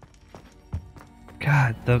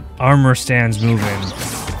 God, the armor stand's moving.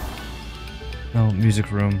 No, music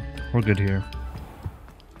room. We're good here.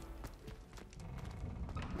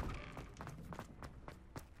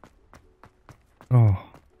 Oh.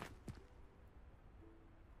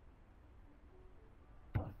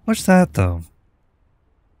 What's that, though?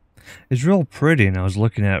 It's real pretty, and I was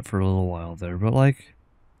looking at it for a little while there, but like...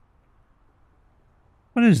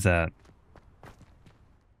 What is that?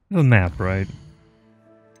 You have a map, right?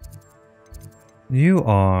 You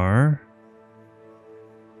are...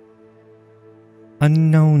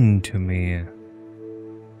 unknown to me.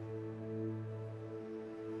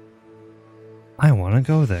 I want to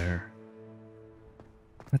go there.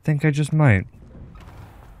 I think I just might.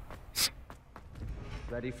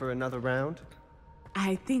 Ready for another round?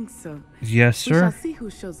 I think so. Yes, sir. We shall see who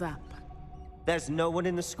shows up. There's no one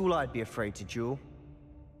in the school I'd be afraid to duel.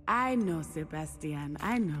 I know, Sebastian.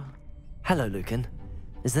 I know. Hello, Lucan.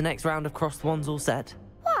 Is the next round of crossed wands all set?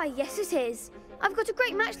 Why, yes it is. I've got a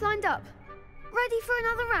great match lined up. Ready for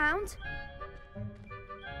another round?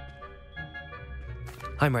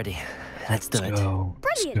 I'm ready. Let's do it. Go.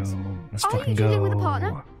 Brilliant. Let's Are fucking you go. dueling with a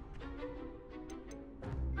partner?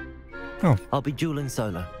 Oh. I'll be dueling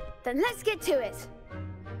solo. Then let's get to it.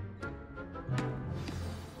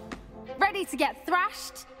 Ready to get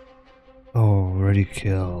thrashed? Oh, ready to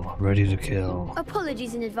kill. Ready to kill.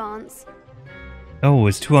 Apologies in advance. Oh,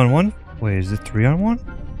 it's 2-on-1? Wait, is it 3-on-1?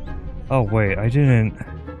 Oh, wait, I didn't...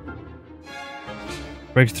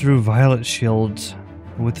 Break through violet shields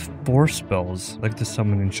with 4 spells, like the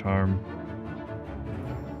summoning charm.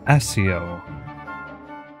 Asio.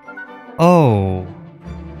 Oh.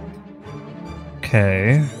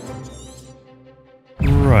 Okay.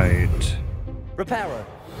 Right. Reparo.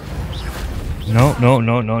 No,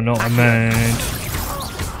 I meant...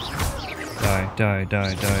 Die.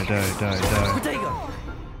 Protego.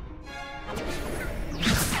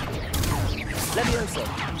 Levioso.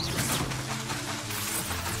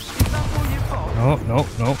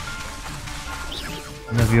 No.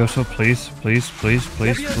 Levioso, please.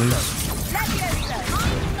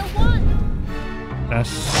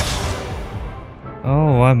 That's...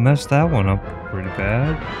 Oh, I messed that one up pretty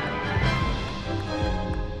bad.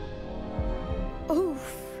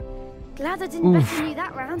 Oof. Glad I didn't better you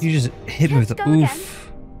that round. You just hit me with the oof. Again?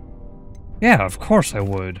 Yeah, of course I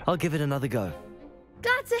would. I'll give it another go.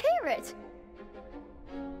 Glad to hear it.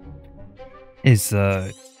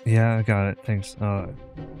 Yeah, I got it. Thanks. Oh.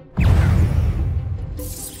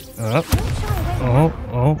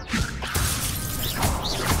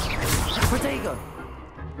 Protego.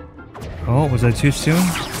 Oh, was that too soon?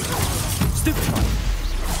 Stupefy.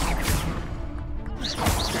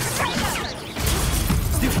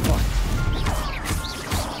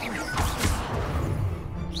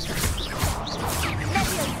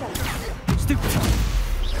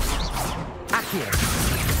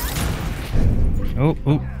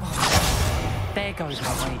 Oh. There goes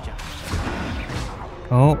my wager.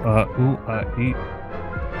 Eat.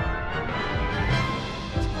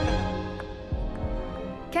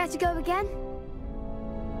 Care to go again?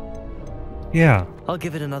 Yeah. I'll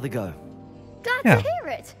give it another go. Glad Yeah. to hear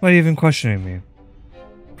it. Why are you even questioning me?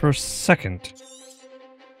 For a second.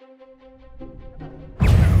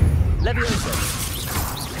 Levioso.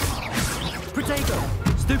 Protego.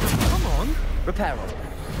 Stupid. Come on. Reparo.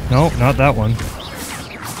 No, not that one.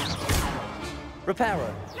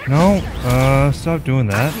 Reparo. No, stop doing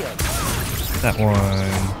that. That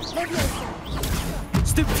one.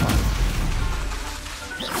 Stupid.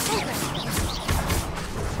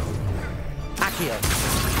 Accio.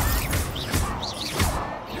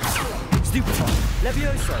 Stupid.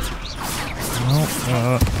 Levioso. No,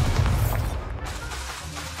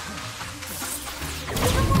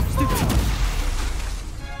 Stupid.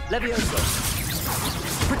 Levioso.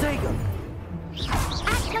 Protego.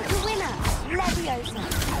 Act like a winner. Leviosa.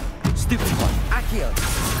 Stupid one. Accio.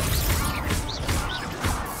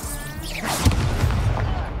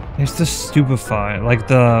 It's the stupefy, like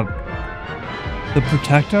the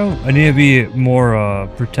protecto. I need to be more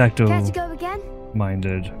protecto Care to go again?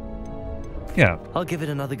 minded. Yeah. I'll give it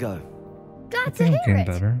another go. Glad to I'm hear getting it.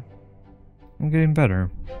 better. I'm getting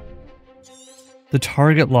better. The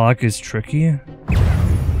target lock is tricky.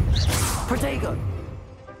 Protego.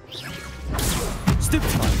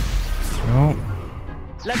 Stupid one. No,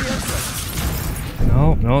 Levioso.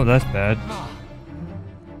 no, that's bad.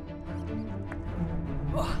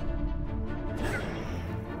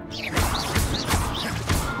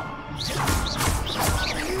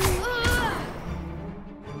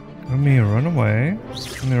 Let me run away.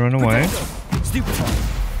 Stupid one.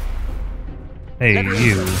 Hey,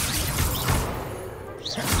 you.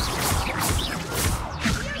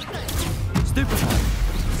 Stupid one.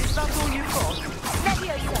 Is that all you've got?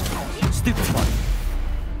 Stupid one.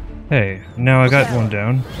 Hey, now I got one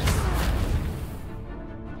down.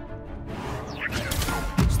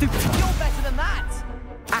 Stupid one. You're better than that.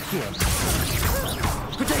 Accio.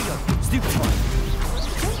 Protego. Stupid one.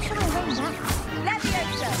 Don't try and run that.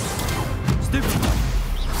 Leviosa. Stupid one.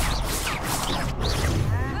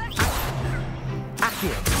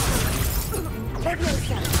 Accio.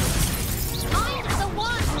 Leviosa. I'm the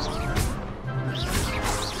one!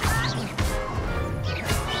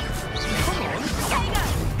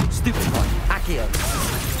 Stupid one. Accio.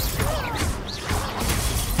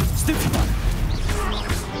 Stupid one.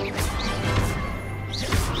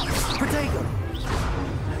 Protego.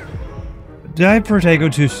 Did I protego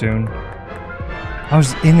too soon? I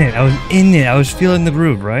was in it. I was feeling the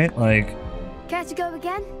groove, right? Like, Care to go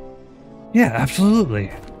again? yeah,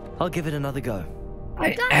 absolutely. I'll give it another go.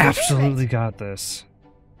 I absolutely got this.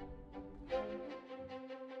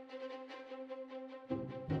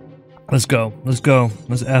 Let's go.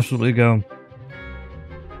 Let's absolutely go.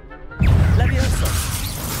 Levioso.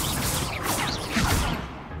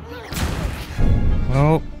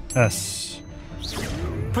 Oh, S.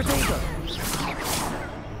 Protego.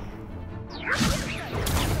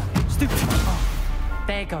 Stupid. Oh,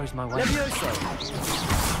 there goes my way. Levioso.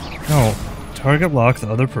 No. Target lock the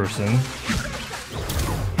other person.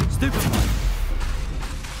 Stupefy.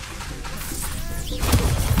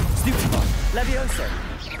 Stupefy. Levioso.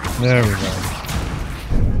 There we go.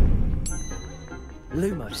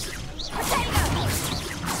 Lumos.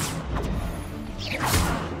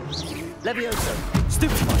 Levioso.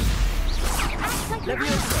 Stupefy.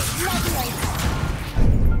 Levioso.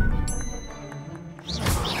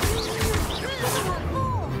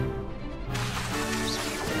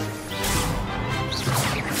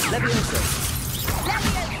 Levioso.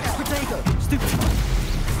 Potato. Stupefy.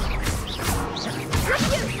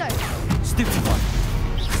 Levioso! Stupefy.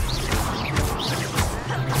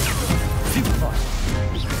 Stupefy.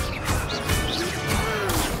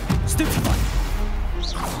 Stupefy.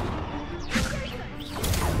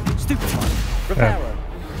 Stupefy. Reparo.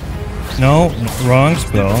 No, wrong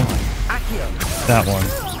spell. Accio. That one.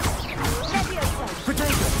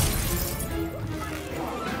 Potato.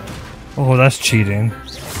 Oh, that's cheating.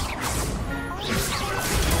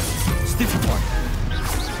 Stupefy.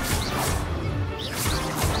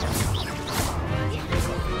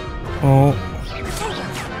 Oh.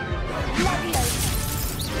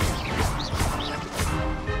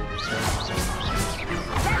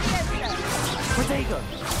 Potato.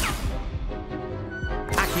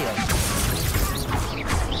 Accio.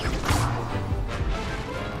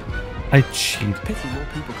 I cheated. Pity more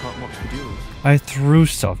people can't watch the duels. I threw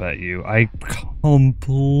stuff at you. I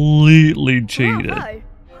completely cheated. Bravo!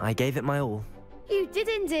 I gave it my all. You did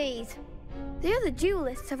indeed. The other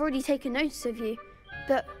duelists have already taken notice of you,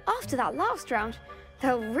 but after that last round,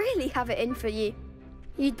 they'll really have it in for you.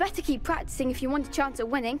 You'd better keep practicing if you want a chance at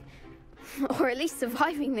winning, or at least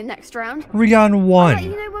surviving the next round. 3 on I'll 1. let you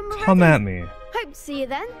know when we're Come ready. at me. Hope to see you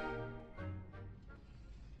then.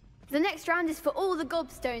 The next round is for all the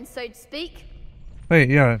gobstones, so to speak. Wait,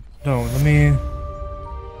 yeah. No, let me...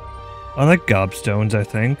 I like gobstones, I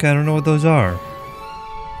think. I don't know what those are.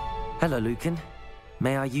 Hello, Lucan.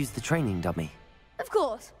 May I use the training dummy? Of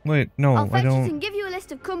course. Wait, no, I'll I fetch it don't... and give you a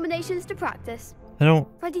list of combinations to practice. I don't...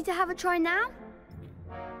 Ready to have a try now?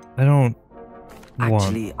 I don't...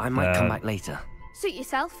 Actually, want I might come that. back later. Suit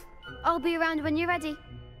yourself. I'll be around when you're ready.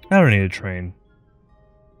 I don't need a train.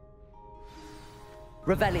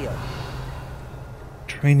 Revelio.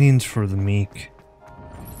 Training's for the meek.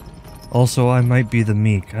 Also, I might be the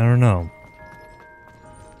meek. I don't know.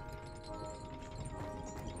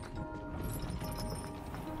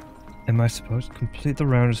 Am I supposed to complete the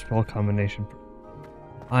round of spell combination?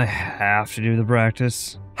 I have to do the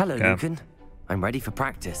practice. Hello, Okay. Lucan. I'm ready for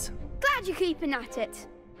practice. Glad you're keeping at it.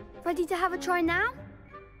 Ready to have a try now?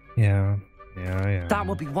 Yeah. That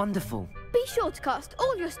would be wonderful. Be sure to cast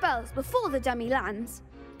all your spells before the dummy lands.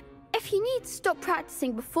 If you need to stop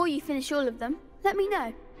practicing before you finish all of them, let me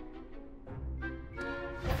know.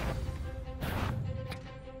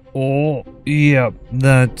 Oh, yep,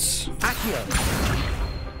 that's...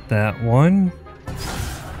 Accio. That one?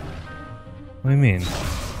 What do you mean?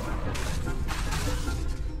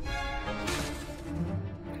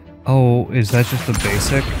 Oh, is that just the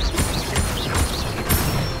basic?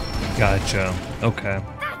 Gotcha. Okay.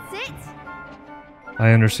 That's it!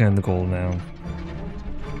 I understand the goal now.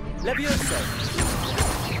 Levioso.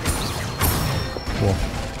 Cool.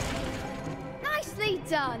 Nicely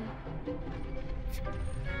done!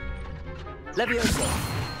 Levioso.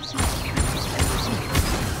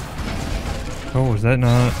 Oh, is that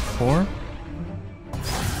not 4? I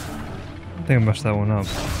think I messed that one up.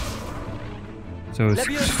 So it's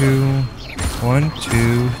Levioso. 2, 1, 2,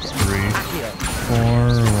 3, Accio. 4,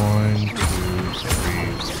 1, 2,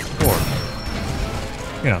 3,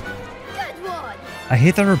 4. Yeah. Good one! I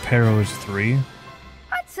hate that Reparo is 3.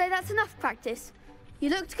 I'd say that's enough practice. You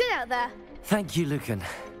looked good out there. Thank you, Lucan.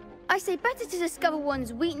 I say better to discover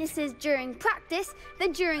one's weaknesses during practice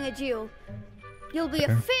than during a duel. You'll be a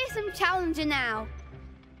fearsome challenger now.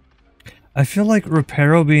 I feel like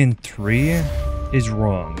Reparo being 3 is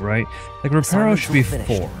wrong, right? Like Reparo Assignments should be all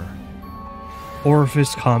finished. 4. Or if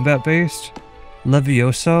it's combat based,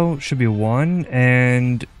 Levioso should be 1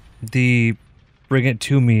 and the Bring It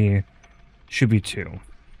To Me should be 2.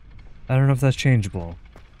 I don't know if that's changeable.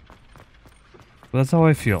 But that's how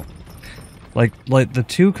I feel. Like the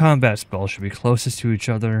 2 combat spells should be closest to each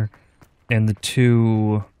other, and the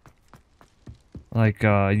 2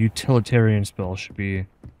 utilitarian spells should be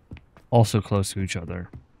also close to each other.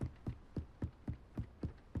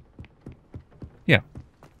 Yeah.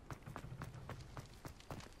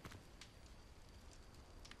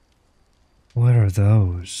 What are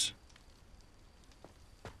those?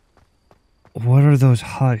 What are those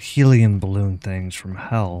hot helium balloon things from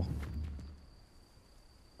hell?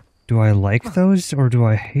 Do I like those or do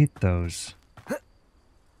I hate those?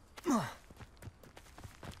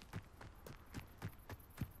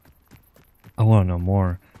 I want to know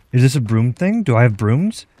more. Is this a broom thing? Do I have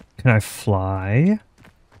brooms? Can I fly?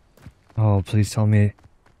 Oh, please tell me.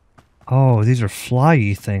 Oh, these are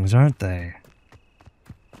flyy things, aren't they?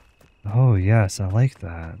 Oh, yes, I like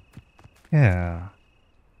that. Yeah.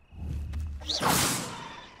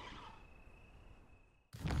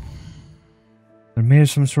 They're made of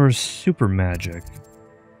some sort of super magic.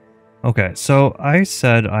 Okay, so I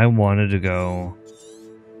said I wanted to go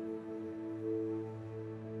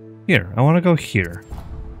here. I want to go here.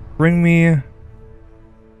 Bring me...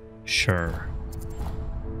 Sure.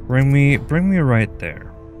 Bring me right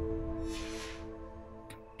there.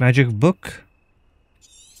 Magic book?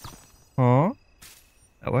 Huh?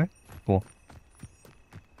 That way? Cool.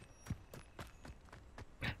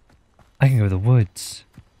 I can go to the woods.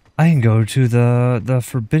 I can go to the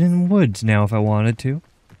Forbidden Woods now if I wanted to.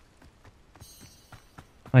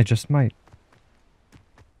 I just might.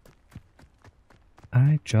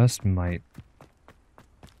 I just might.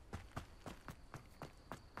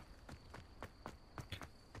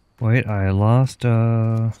 Wait, I lost,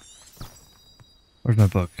 where's my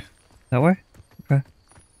book? That way? Okay.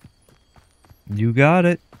 You got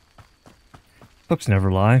it. Books never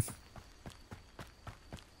lie.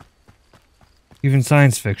 Even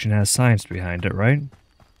science fiction has science behind it, right?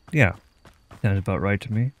 Yeah. Sounds about right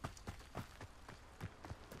to me.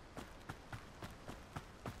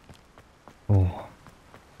 Oh.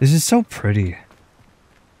 This is so pretty.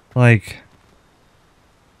 Like...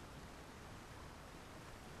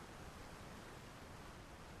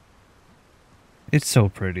 It's so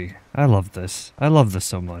pretty. I love this. I love this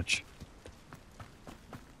so much.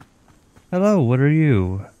 Hello, what are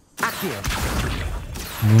you?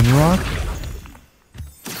 Moonrock?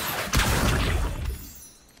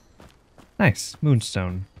 Nice.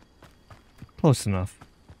 Moonstone. Close enough.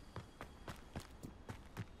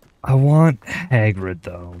 I want Hagrid,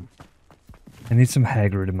 though. I need some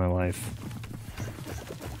Hagrid in my life.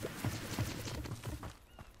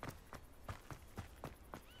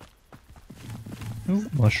 Ooh,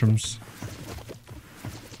 mushrooms.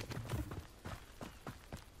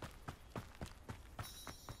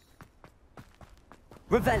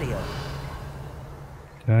 Revelio.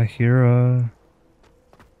 Did I hear a...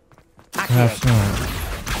 Perhaps not.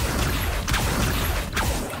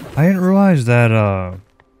 I didn't realize that,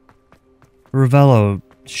 Revelio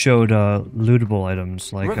showed, lootable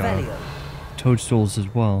items, like, toadstools as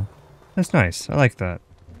well. That's nice. I like that.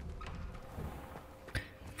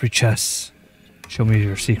 Free chests. Show me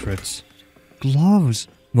your secrets. Gloves.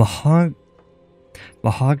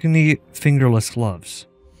 Mahogany fingerless gloves.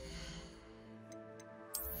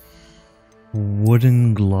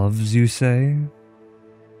 Wooden gloves, you say?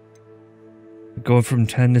 Going from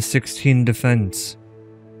 10 to 16 defense.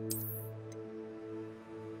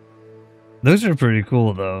 Those are pretty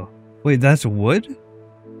cool, though. Wait, that's wood?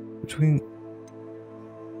 Between...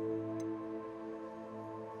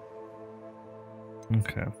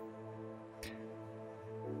 Okay.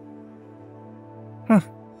 Huh.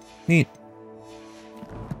 Neat.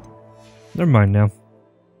 Never mind now.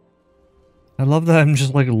 I love that I'm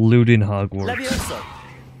just like looting Hogwarts.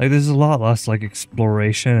 Like there's a lot less like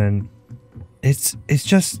exploration and it's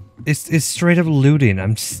straight up looting.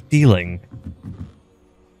 I'm stealing.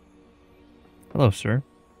 Hello, sir.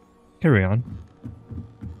 Carry on.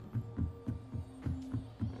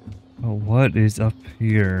 Oh, what is up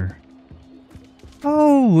here?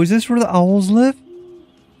 Oh, is this where the owls live?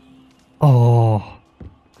 Oh.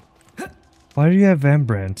 Why do you have Van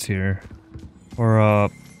Brandts here? Or,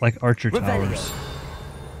 like Archer Towers?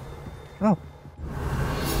 Oh.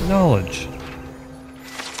 Knowledge.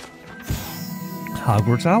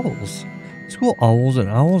 Hogwarts Owls. School owls and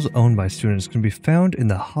owls owned by students can be found in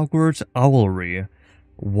the Hogwarts Owlery.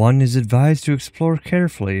 One is advised to explore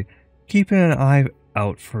carefully, keeping an eye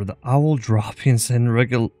out for the owl droppings and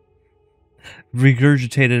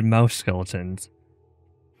regurgitated mouse skeletons.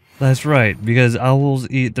 That's right, because owls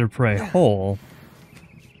eat their prey whole.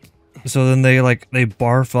 So then they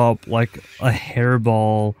barf up like a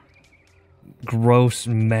hairball, gross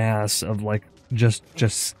mass of like just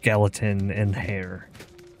skeleton and hair.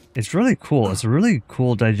 It's really cool. It's a really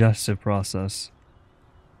cool digestive process.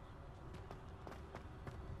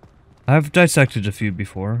 I've dissected a few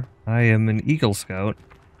before. I am an Eagle Scout,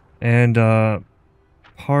 and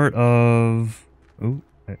part of... Ooh,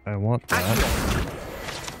 I want that.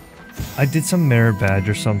 I did some merit badge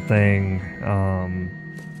or something.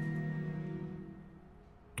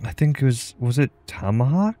 I think it was it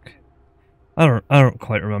Tomahawk? I don't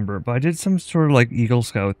quite remember, but I did some sort of like Eagle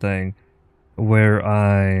Scout thing where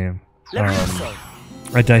I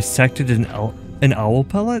dissected an owl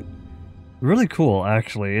pellet Really cool,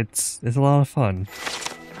 actually. It's a lot of fun.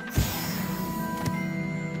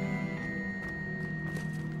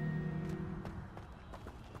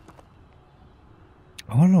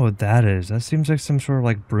 I don't know what that is. That seems like some sort of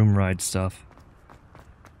like broom ride stuff.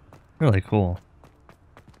 Really cool.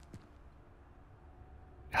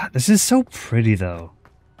 God, this is so pretty though.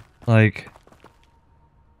 Like,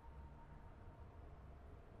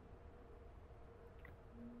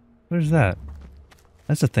 what is that?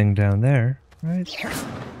 That's a thing down there, right?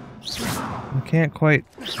 I can't quite...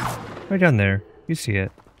 Right down there. You see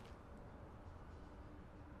it.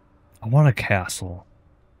 I want a castle.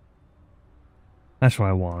 That's what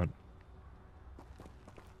I want.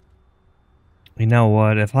 You know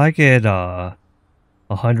what? If I get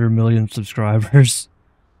 100 million subscribers,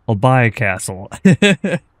 I'll buy a castle.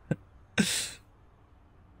 That's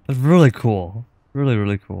really cool. Really,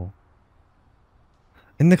 really cool.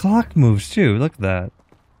 And the clock moves too. Look at that.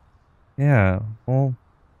 Yeah. Well,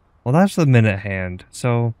 that's the minute hand.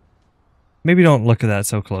 So maybe don't look at that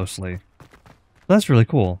so closely. That's really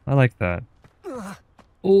cool. I like that.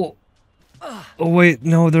 Oh. Oh wait,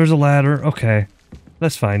 no, there's a ladder. Okay.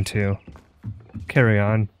 That's fine too. Carry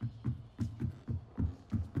on.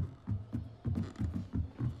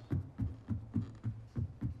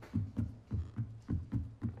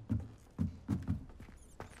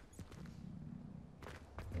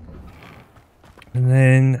 And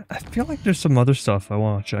then I feel like there's some other stuff I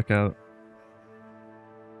want to check out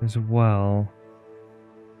as well.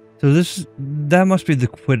 So that must be the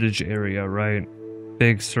Quidditch area, right?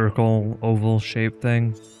 Big circle, oval shaped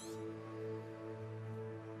thing.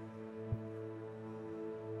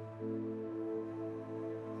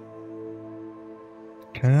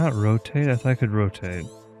 Can I not rotate? I thought I could rotate.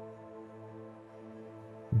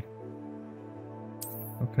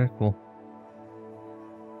 Okay, cool.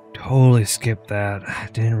 Totally skipped that. I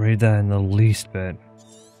didn't read that in the least bit.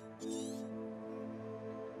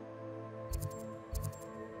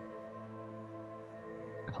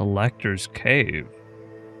 Collector's Cave.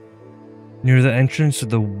 Near the entrance to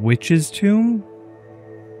the witch's tomb?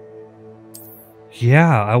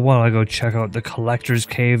 Yeah, I want to go check out the Collector's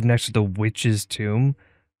Cave next to the witch's tomb.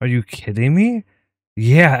 Are you kidding me?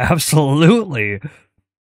 Yeah, absolutely.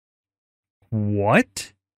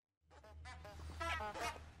 What?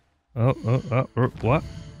 Oh, what?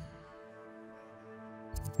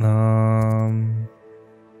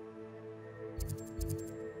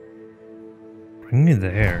 Bring me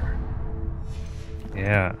there.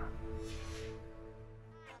 Yeah.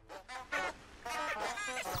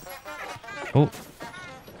 Oh.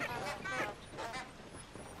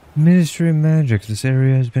 Ministry of Magic. This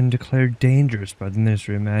area has been declared dangerous by the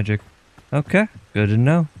Ministry of Magic. Okay, good to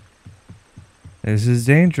know. This is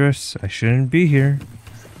dangerous. I shouldn't be here.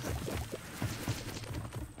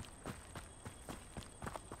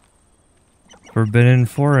 Forbidden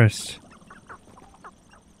Forest.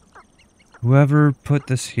 Whoever put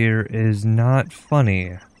this here is not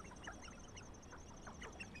funny.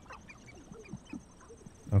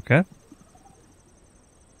 Okay.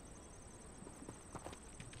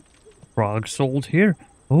 Frogs sold here.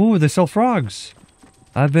 Oh, they sell frogs.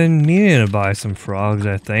 I've been meaning to buy some frogs,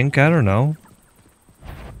 I think. I don't know.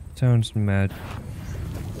 Sounds mad.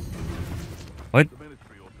 What?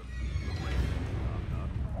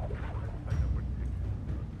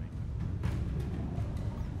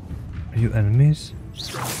 Are you enemies?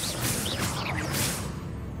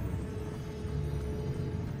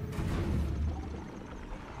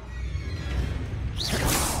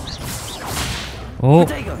 Oh!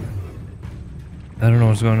 I don't know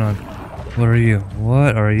what's going on. What are you?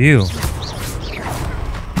 What are you?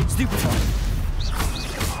 Stupid.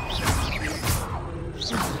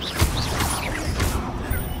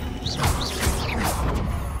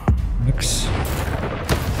 Looks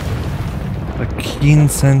a keen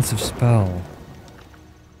sense of spell.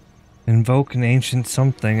 Invoke an ancient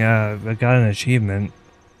something. I got an achievement.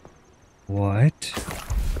 What?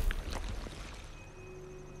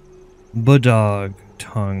 Budog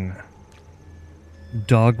tongue.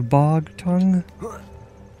 Dogbog tongue?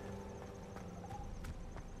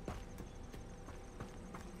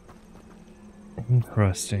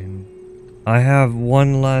 Interesting. I have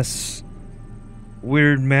one less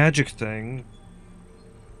weird magic thing.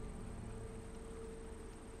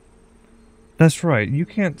 That's right, you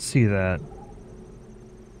can't see that.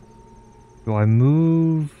 Do I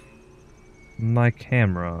move my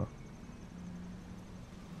camera?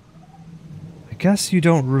 I guess you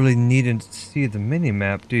don't really need to see the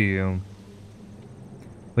mini-map, do you?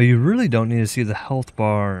 But you really don't need to see the health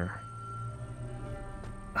bar.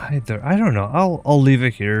 either. I don't know. I'll leave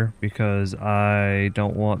it here because I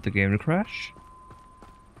don't want the game to crash.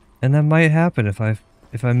 And that might happen if I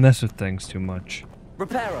mess with things too much.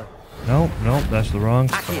 Reparo. Nope, that's the wrong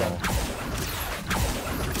Accio. spell.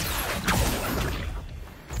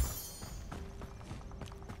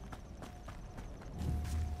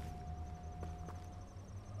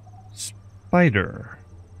 Spider.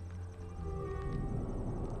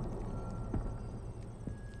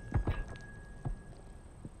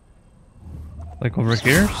 Like over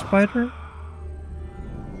here, spider?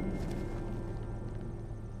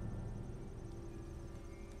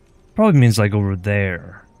 Probably means like over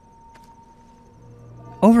there.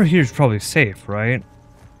 Over here is probably safe, right?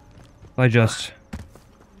 If I just...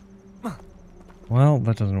 Well,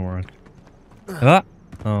 that doesn't work. Ah!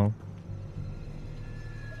 Oh.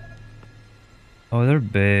 Oh, they're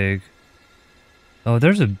big. Oh,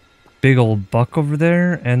 there's a big old buck over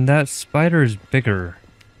there, and that spider is bigger.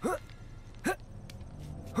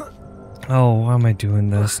 Oh, why am I doing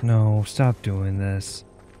this? No, stop doing this.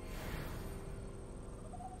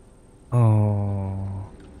 Oh.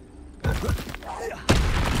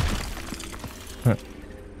 Huh.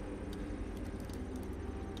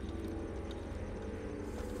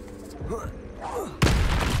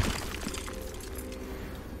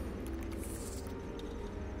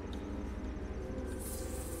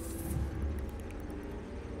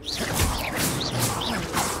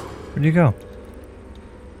 Where'd you go?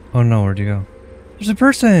 Oh no, where'd you go? There's a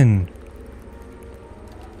person!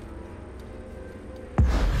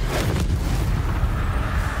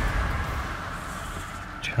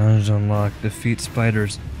 Challenge unlocked. Defeat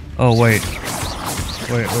spiders. Oh wait.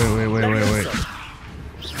 Wait.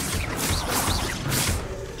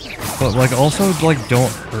 But like also like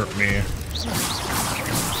don't hurt me.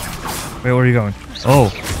 Wait, where are you going?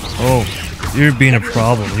 Oh. You're being a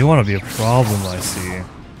problem. You want to be a problem, I see.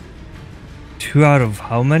 2 out of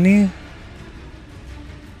how many?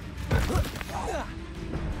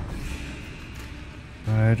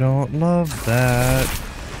 I don't love that.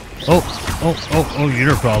 Oh,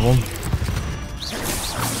 you're a problem.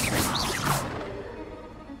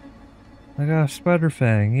 I got a spider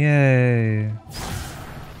fang, yay.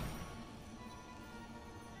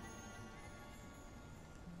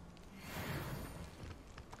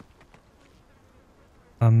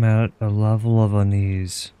 I'm at a level of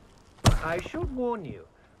unease. I should warn you,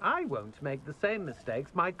 I won't make the same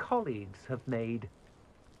mistakes my colleagues have made.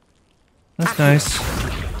 That's nice.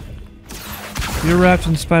 You're wrapped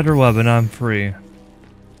in spider web and I'm free.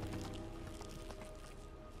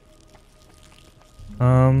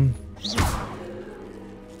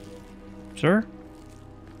 Sir?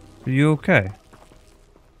 Are you okay?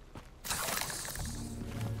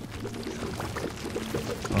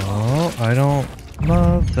 Oh, I don't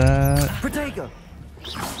love that. Protego.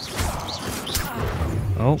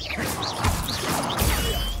 Oh.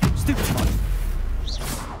 Stupid one.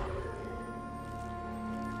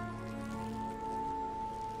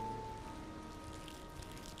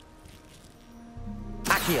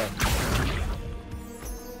 Accio.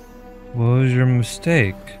 What was your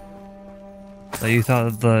mistake? That you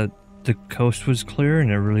thought the coast was clear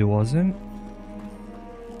and it really wasn't?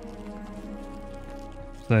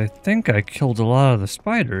 So I think I killed a lot of the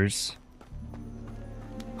spiders.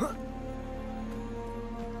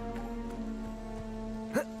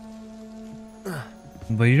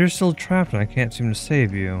 But you're still trapped and I can't seem to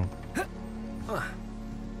save you.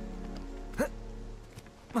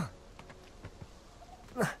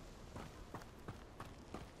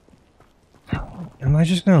 Am I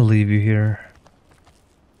just gonna leave you here?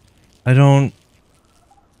 I don't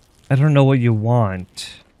know what you want.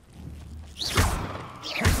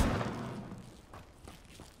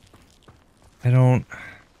 I don't...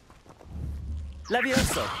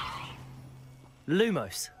 Levioso.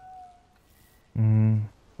 Lumos.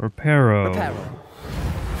 Reparo. Reparo.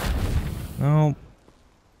 Nope.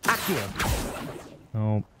 Accio.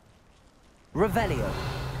 Nope. Revelio.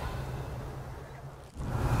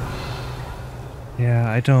 Yeah,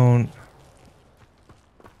 I don't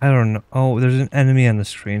know. Oh, there's an enemy on the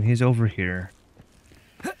screen. He's over here.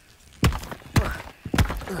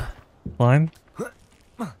 Climb.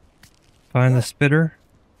 Find the spitter.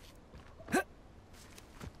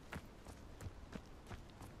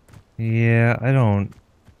 Yeah, I don't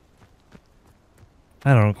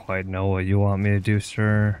quite know what you want me to do,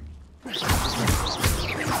 sir.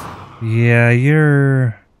 Yeah,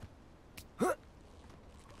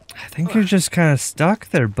 I think you're just kind of stuck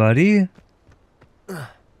there, buddy.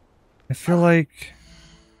 I feel like...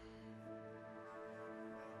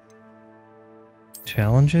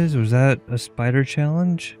 Challenges? Was that a spider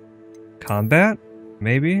challenge? Combat?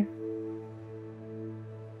 Maybe?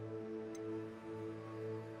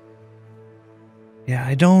 Yeah,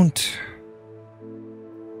 I'm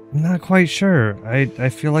not quite sure. I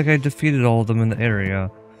feel like I defeated all of them in the area.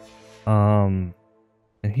 And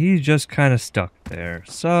he's just kind of stuck there.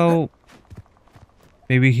 So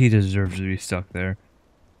maybe he deserves to be stuck there.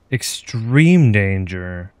 Extreme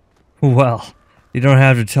danger. Well, you don't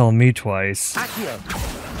have to tell me twice.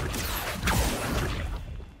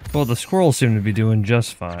 Well, the squirrels seem to be doing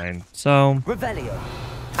just fine. So Revelio.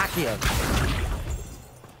 Accio.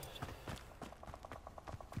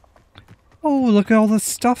 oh, look at all this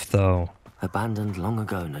stuff, though. Abandoned long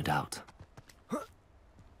ago, no doubt.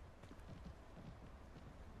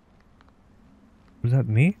 Was that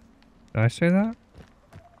me? Did I say that?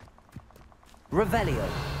 Revelio.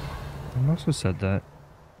 I must have said that.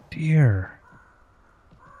 Dear.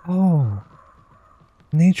 Oh.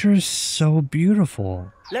 Nature is so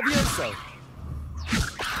beautiful. Levioso.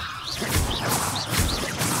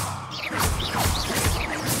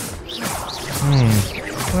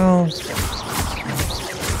 Well.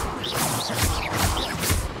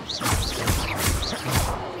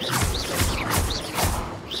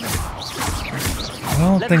 I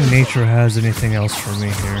don't think nature has anything else for me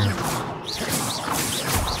here.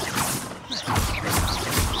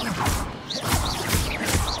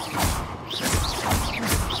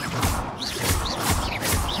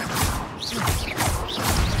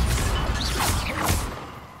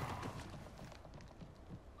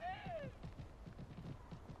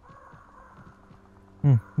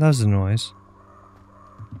 That was the noise.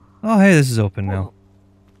 Oh, hey, this is open now.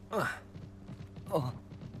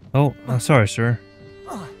 Oh, sorry, sir.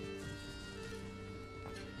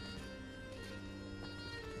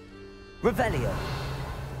 Revelio.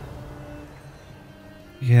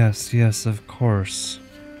 Yes, yes, of course.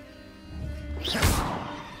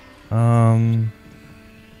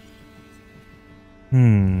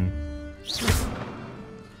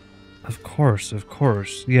 Of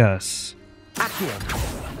course, yes. Accio.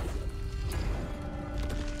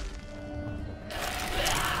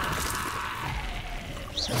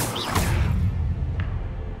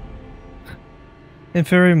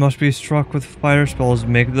 Inferi must be struck with fire spells to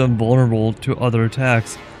make them vulnerable to other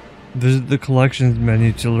attacks. Visit the collections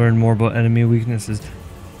menu to learn more about enemy weaknesses.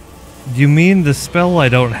 You mean the spell I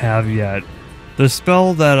don't have yet? The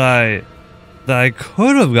spell that I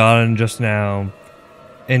could have gotten just now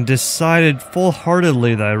and decided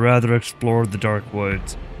full-heartedly that I'd rather explore the dark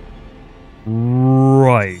woods.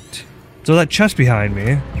 Right. So that chest behind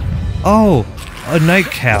me. Oh, a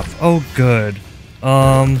nightcap. Oh, good.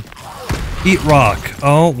 Eat rock.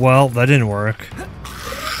 Oh, well, that didn't work.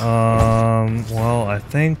 Well, I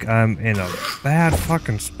think I'm in a bad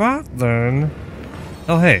fucking spot then.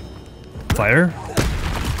 Oh, hey. Fire?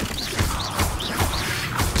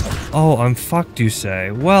 Oh, I'm fucked, you say.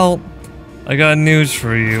 Well, I got news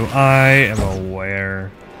for you. I am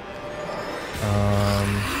aware.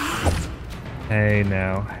 Hey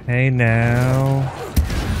now. Hey now.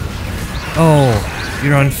 Oh,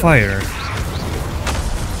 you're on fire.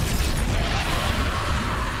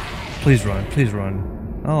 Please run, please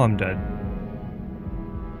run. Oh, I'm dead.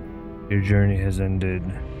 Your journey has ended.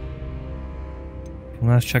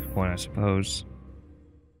 Last checkpoint, I suppose.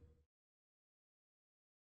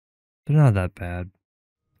 They're not that bad.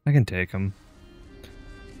 I can take them.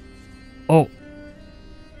 Oh.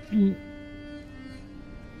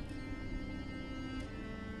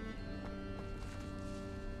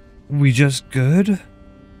 We just good?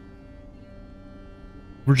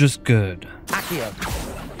 We're just good. Accio.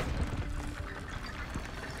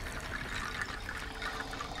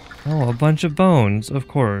 Oh, a bunch of bones, of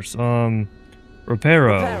course.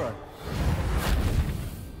 Reparo.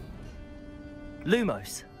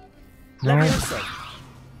 Lumos. No. Levioso.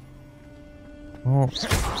 Well,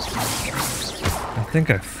 I think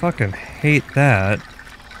I fucking hate that.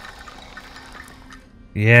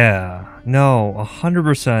 Yeah. No,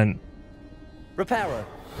 100%. Reparo.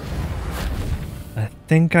 I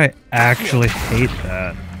think I actually hate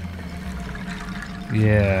that.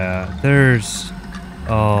 Yeah, there's...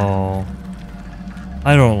 Oh.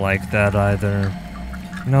 I don't like that either.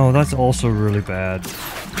 No, that's also really bad.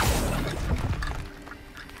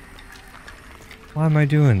 Why am I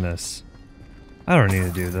doing this? I don't need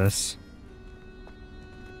to do this.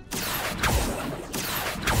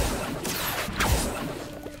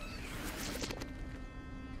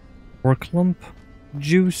 Or clump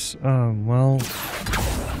juice? Well...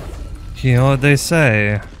 You know what they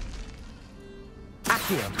say.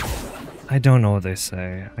 I don't know what they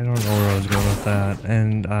say. I don't know where I was going with that,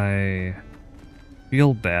 and I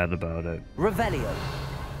feel bad about it. Revelio.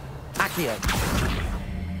 Accio.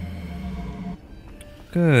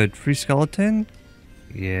 Good. Free skeleton?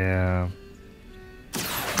 Yeah.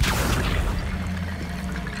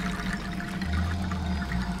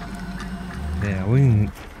 Yeah, we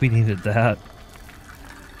needed that.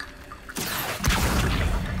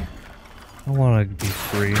 I want to be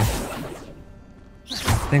free.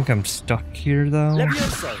 I think I'm stuck here though.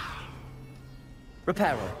 Levioso.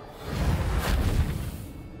 Reparo.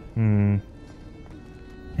 And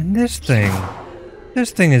this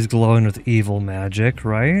thing is glowing with evil magic,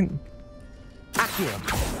 right?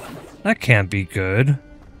 Accio. That can't be good.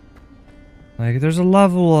 Like, there's a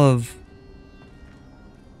level of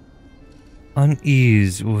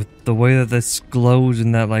unease with the way that this glows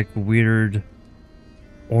in that, like, weird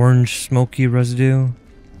orange smoky residue.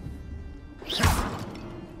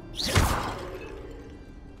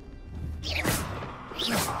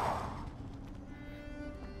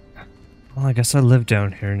 Well, I guess I live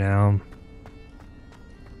down here now.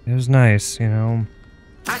 It was nice, you know.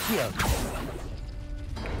 Accio.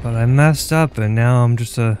 But I messed up and now I'm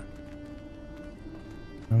just a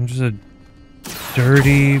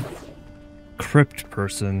dirty crypt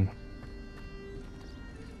person.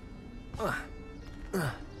 Let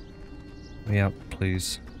me up,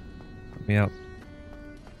 please. Let me up.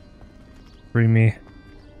 Free me.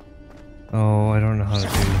 Oh, I don't know how to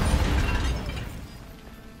do.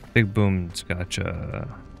 Big booms, gotcha.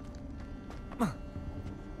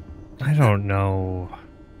 I don't know.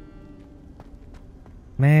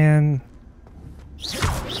 Man.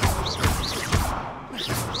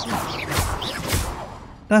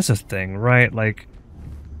 That's a thing, right? Like,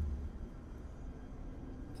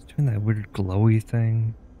 it's doing that weird glowy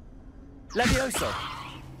thing. Levioso.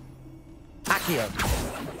 Accio.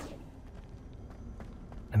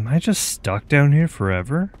 Am I just stuck down here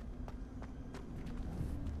forever?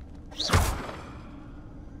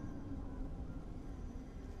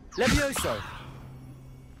 Levioso.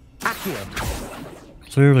 Accio.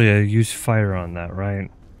 Clearly I used fire on that, right?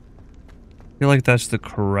 I feel like that's the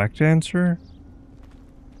correct answer.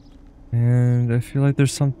 And I feel like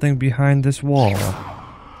there's something behind this wall.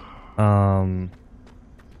 I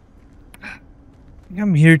think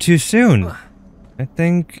I'm here too soon. I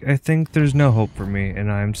think there's no hope for me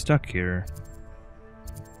and I'm stuck here.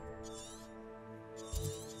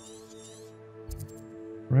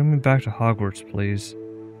 Bring me back to Hogwarts, please.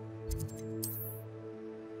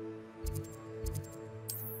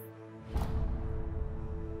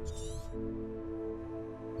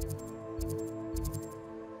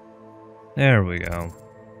 There we go.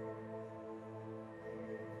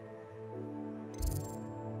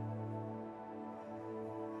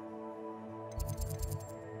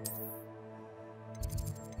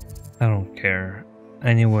 I don't care.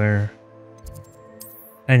 Anywhere.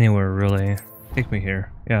 Anywhere, really. Take me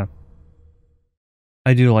here. Yeah.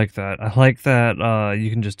 I do like that. I like that you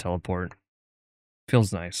can just teleport.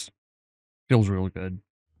 Feels nice. Feels real good.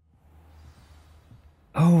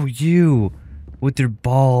 Oh, you! With your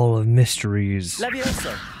ball of mysteries.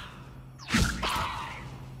 Levioso.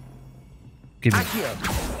 Give me. Accio.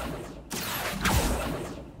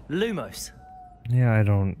 Lumos. Yeah, I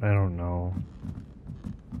don't know.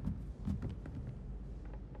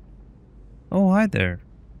 Oh, hi there.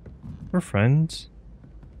 We're friends,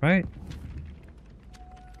 right?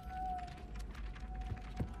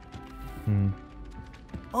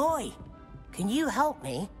 Oi, can you help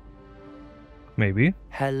me? Maybe.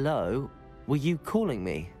 Hello? Were you calling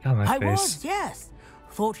me? Got my I face. was, yes.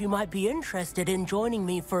 Thought you might be interested in joining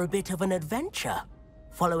me for a bit of an adventure.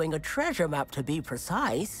 Following a treasure map, to be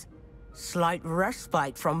precise. Slight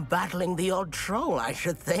respite from battling the odd troll, I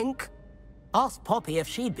should think. Asked Poppy if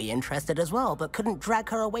she'd be interested as well, but couldn't drag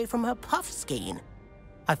her away from her puff skein.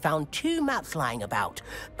 I found 2 maps lying about,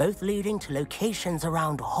 both leading to locations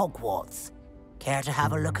around Hogwarts. Care to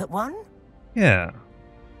have a look at one? Yeah.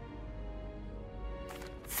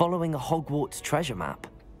 Following a Hogwarts treasure map.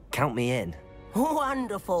 Count me in.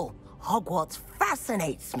 Wonderful. Hogwarts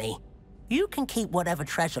fascinates me. You can keep whatever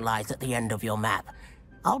treasure lies at the end of your map.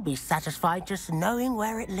 I'll be satisfied just knowing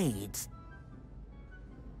where it leads.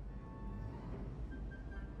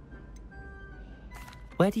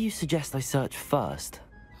 Where do you suggest I search first?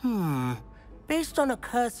 Based on a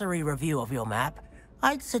cursory review of your map,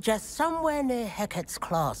 I'd suggest somewhere near Hecat's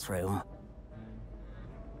classroom.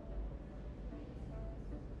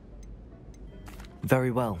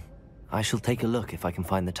 Very well. I shall take a look if I can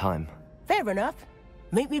find the time. Fair enough.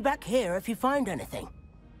 Meet me back here if you find anything.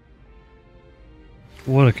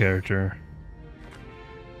 What a character.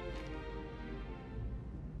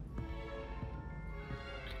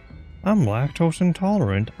 I'm lactose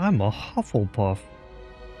intolerant. I'm a Hufflepuff.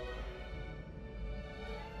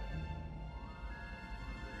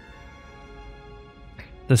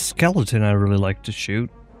 The skeleton I really like to shoot.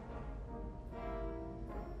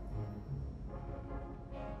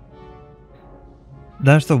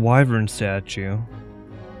 That's the wyvern statue.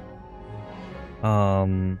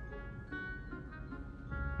 We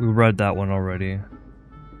read that one already.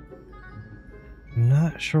 I'm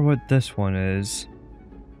not sure what this one is.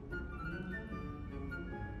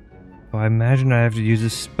 But I imagine I have to use a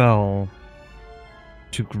spell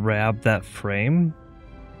to grab that frame.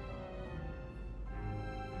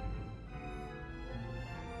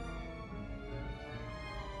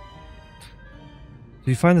 So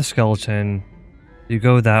you find the skeleton, you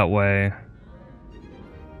go that way.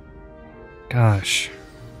 Gosh.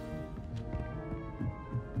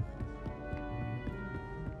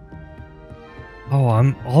 Oh,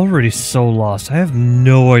 I'm already so lost. I have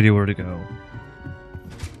no idea where to go.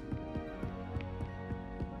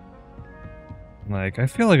 Like, I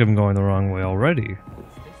feel like I'm going the wrong way already.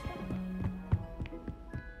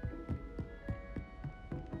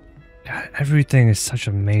 God, everything is such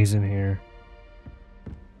amazing here.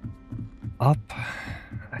 Up?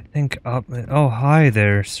 I think up. Oh, hi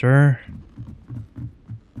there, sir.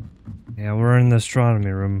 Yeah, we're in the astronomy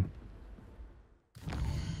room.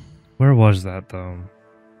 Where was that, though?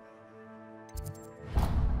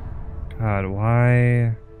 God,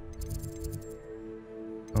 why?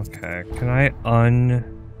 Okay, can I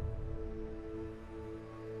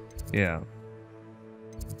Yeah.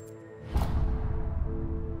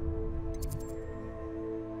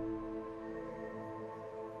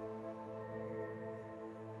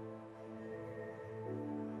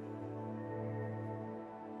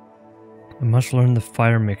 I must learn the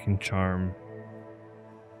fire-making charm.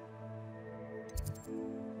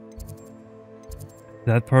 Is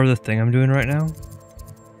that part of the thing I'm doing right now?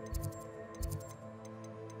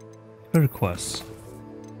 Go to quests.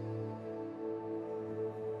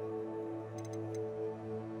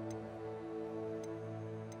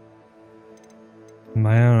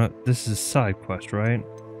 This is a side quest, right?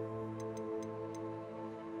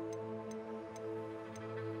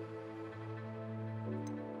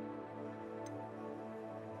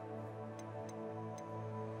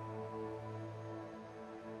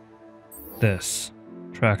 This.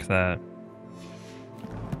 Track that.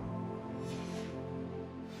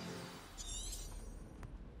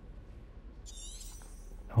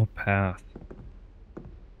 No path.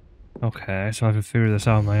 Okay, so I have to figure this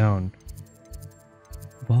out on my own.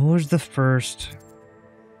 What was the first?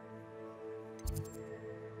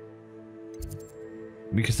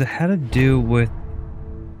 Because it had to do with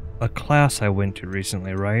a class I went to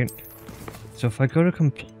recently, right? So if I go to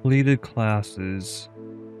completed classes,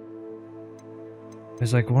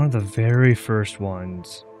 it's like one of the very first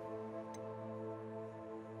ones.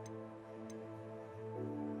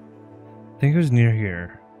 I think it was near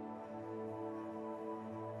here.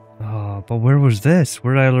 Oh, but where was this?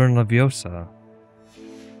 Where did I learn Leviosa?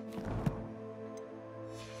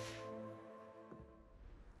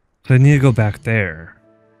 So I need to go back there.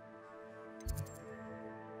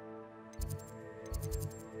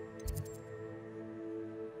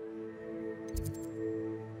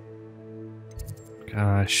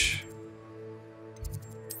 Gosh.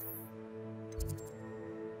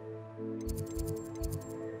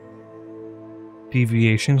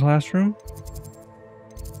 Deviation classroom?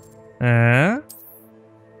 I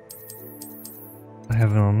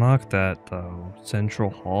haven't unlocked that though. Central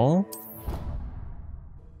Hall?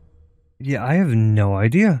 Yeah, I have no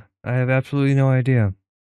idea. I have absolutely no idea.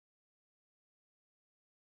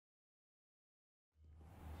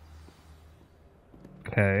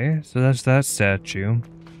 Okay, so that's that statue.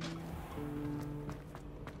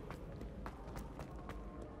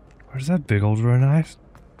 Where's that big old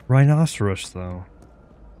rhinoceros, though?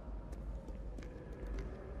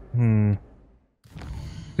 It's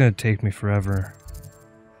gonna take me forever.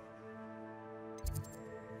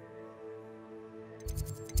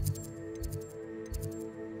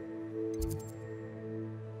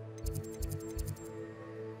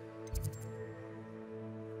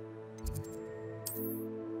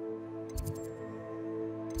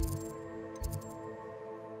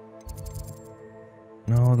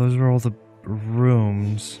 No, those are all the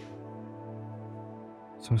rooms.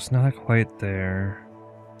 So it's not quite there.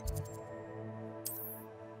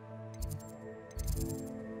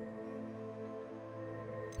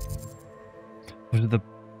 Was it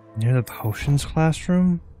near the potions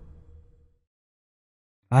classroom?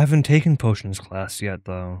 I haven't taken potions class yet,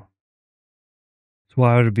 though. So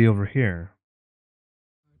why would it be over here?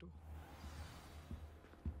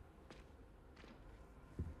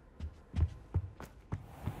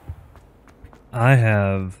 I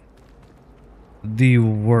have the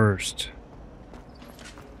worst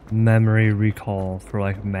memory recall for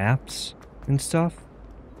like maps and stuff.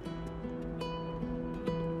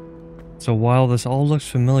 So while this all looks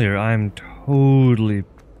familiar, I'm totally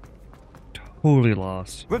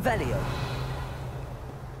lost. Revelio.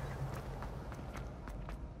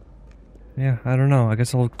 Yeah, I don't know. I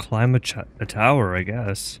guess I'll climb a tower, I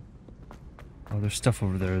guess. Oh, there's stuff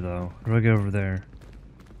over there, though. How do I get over there?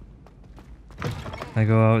 Can I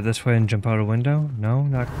go out this way and jump out a window? No,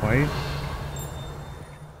 not quite.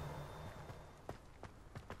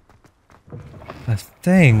 A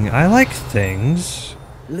thing? I like things.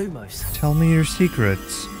 Lumos. Tell me your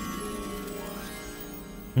secrets.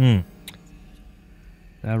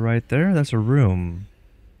 That right there? That's a room.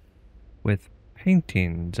 With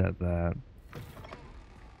paintings at that.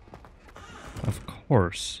 Of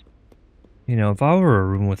course. You know, if I were a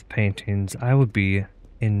room with paintings, I would be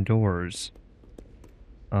indoors.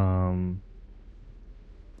 Oh,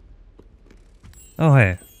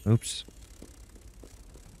 hey. Oops.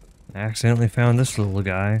 I accidentally found this little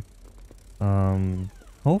guy.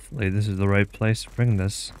 Hopefully this is the right place to bring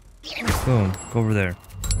this. Boom. Go over there.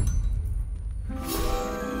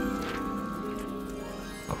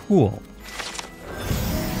 Cool.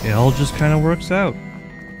 It all just kind of works out.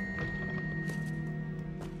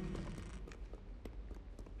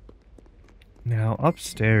 Now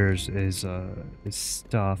upstairs is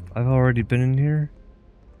stuff. I've already been in here.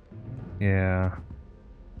 Yeah.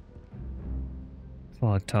 It's a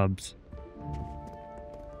lot of tubs.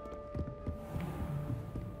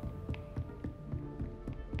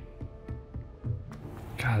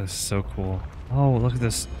 God, this is so cool. Oh, look at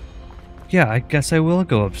this. Yeah, I guess I will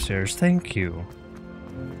go upstairs. Thank you.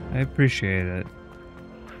 I appreciate it.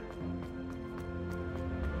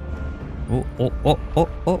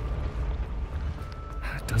 Oh.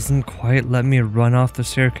 It doesn't quite let me run off the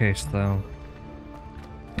staircase, though.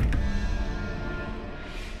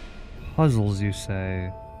 Puzzles, you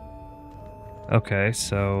say? Okay,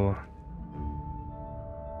 so...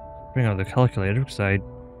 bring out the calculator, because I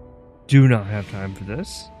do not have time for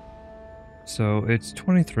this. So, it's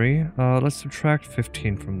 23. Let's subtract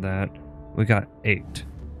 15 from that. We got 8.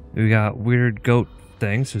 We got weird goat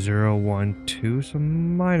thing, so 0, 1, 2, so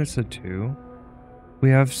minus a 2. We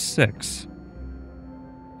have 6.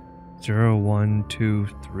 0, 1, 2,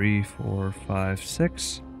 3, 4, 5,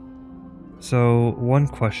 6. So, one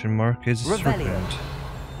question mark is a serpent.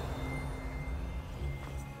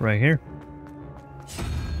 Right here.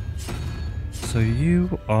 So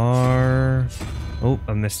you are... oh,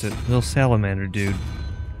 I missed it. Little salamander dude.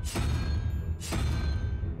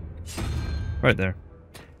 Right there.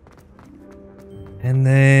 And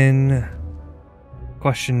then...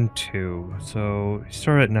 question 2. So, you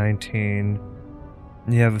start at 19.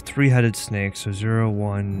 You have a 3-headed snake, so 0,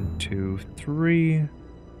 1, 2, 3.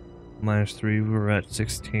 Minus 3, we're at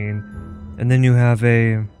 16. And then you have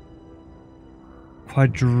a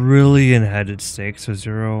quadrillion-headed snake, so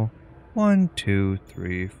 0, 1, 2,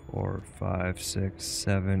 3, 4, 5, 6,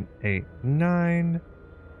 7, 8, 9.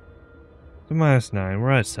 So minus 9,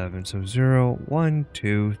 we're at 7, so 0, 1,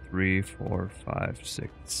 2, 3, 4, 5,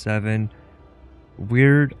 6, 7.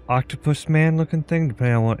 Weird octopus man looking thing,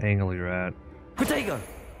 depending on what angle you're at. Potato.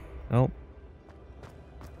 Oh.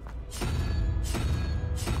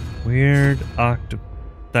 Weird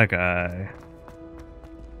that guy.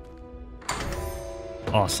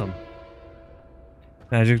 Awesome.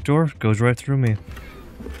 Magic door goes right through me.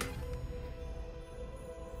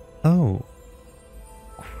 Oh.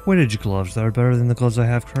 Quidditch gloves that are better than the gloves I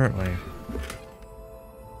have currently.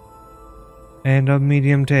 And a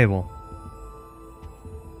medium table.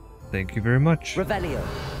 Thank you very much. Revelio.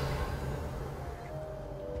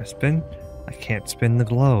 I spin? I can't spin the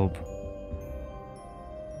globe.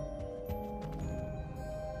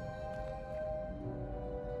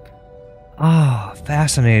 Ah,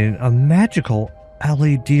 fascinating. A magical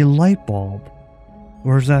LED light bulb.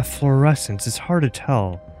 Where's that fluorescence? It's hard to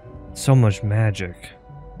tell. So much magic.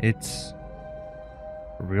 It's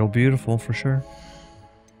real beautiful for sure.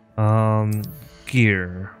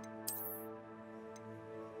 Gear.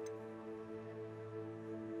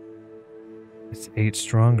 It's 8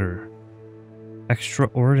 stronger.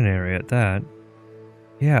 Extraordinary at that.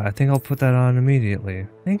 Yeah, I think I'll put that on immediately.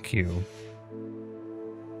 Thank you.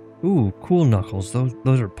 Ooh, cool knuckles.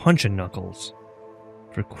 Those are punching knuckles.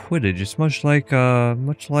 For Quidditch, it's much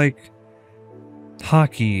like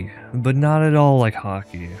hockey, but not at all like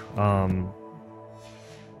hockey.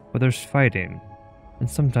 But there's fighting. And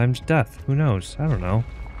sometimes death. Who knows? I don't know.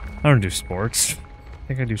 I don't do sports. I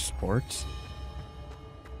think I do sports.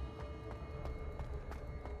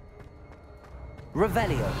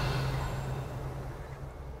 Revelio.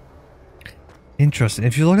 Interesting.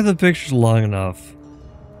 If you look at the pictures long enough,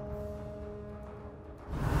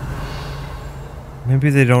 maybe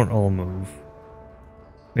they don't all move.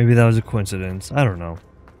 Maybe that was a coincidence. I don't know.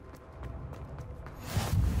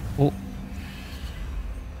 Oh.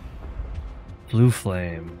 Blue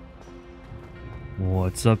flame.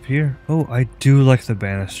 What's up here? Oh, I do like the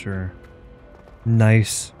banister.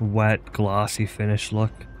 Nice, wet, glossy finish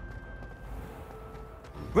look.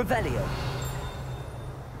 Revelio.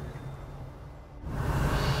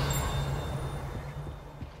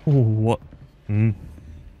 What?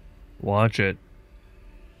 Watch it.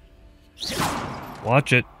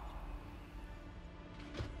 Watch it.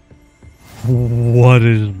 What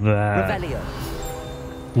is that? Revelio.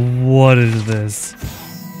 What is this?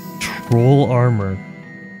 Troll armor.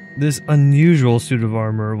 This unusual suit of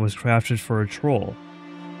armor was crafted for a troll.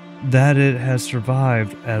 That it has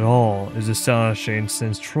survived at all is astonishing,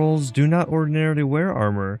 since trolls do not ordinarily wear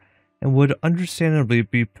armor and would understandably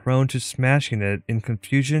be prone to smashing it in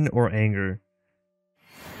confusion or anger.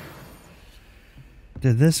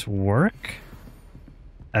 Did this work?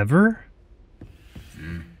 Ever?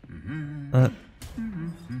 I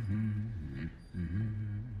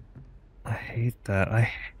hate that.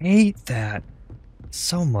 I hate that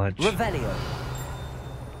so much. Revelio.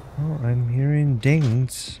 Oh, I'm hearing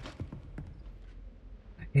dings.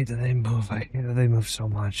 I hate that they move. I hate that they move so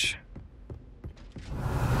much.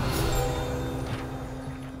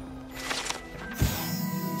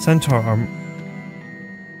 Centaur arm.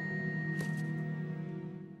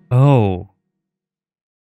 Oh.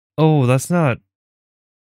 Oh, that's not.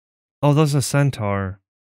 Oh, that's a centaur.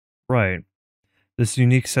 Right. This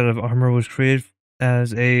unique set of armor was created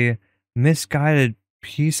as a misguided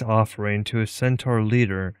peace offering to a centaur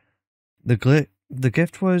leader. The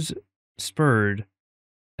gift was spurred,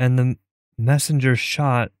 and the messenger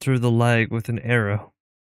shot through the leg with an arrow.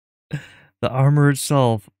 The armor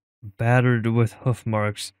itself, battered with hoof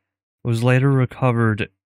marks, was later recovered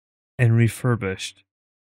and refurbished.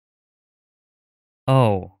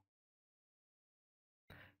 Oh.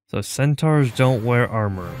 So centaurs don't wear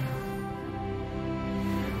armor.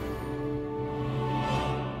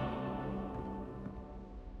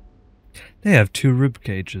 They have 2 rib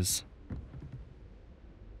cages.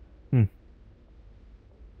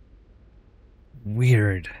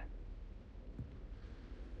 Weird.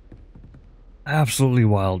 Absolutely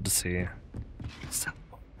wild to see.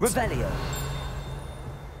 Revelio.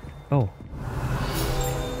 Oh.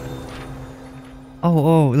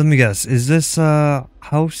 Oh, let me guess. Is this,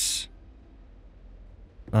 house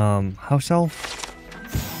elf?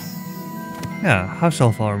 Yeah, house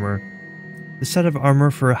elf armor. The set of armor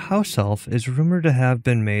for a house elf is rumored to have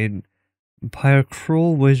been made by a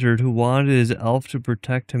cruel wizard who wanted his elf to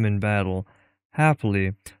protect him in battle.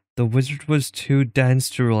 Happily, the wizard was too dense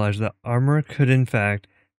to realize that armor could in fact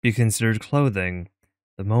be considered clothing.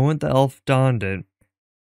 The moment the elf donned it,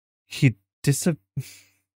 he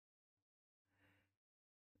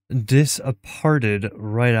disaparted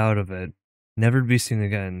right out of it, never to be seen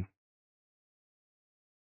again.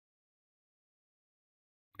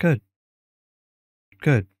 Good.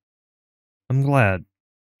 Good. I'm glad.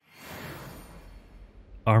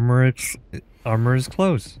 Armor is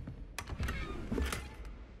closed.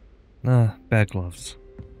 Bad gloves.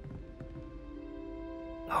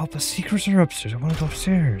 Oh, but secrets are upstairs. I want to go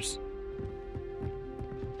upstairs.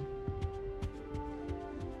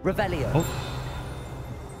 Revelio.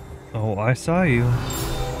 Oh, I saw you.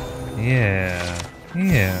 Yeah.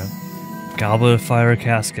 Goblet of Fire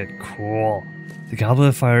casket. Cool. The Goblet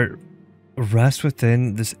of Fire rests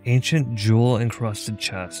within this ancient jewel-encrusted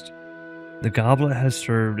chest. The goblet has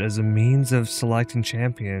served as a means of selecting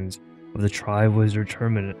champions of the Tri-Wizard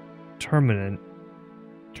tournament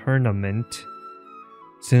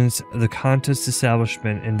since the contest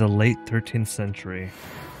establishment in the late 13th century.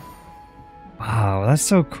 Wow, that's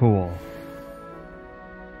so cool.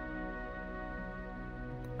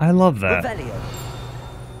 I love that. Revelio.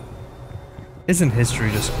 Isn't history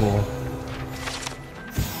just cool?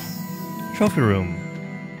 Trophy room.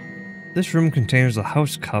 This room contains the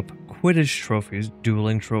house cup, Quidditch trophies,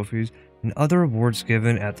 dueling trophies, and other awards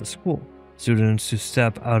given at the school. Students who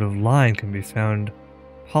step out of line can be found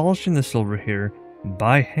polishing the silver here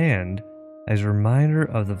by hand as a reminder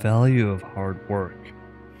of the value of hard work.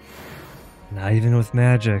 Not even with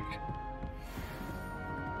magic.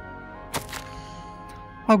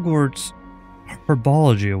 Hogwarts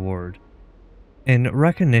Herbology Award. In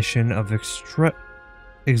recognition of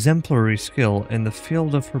exemplary skill in the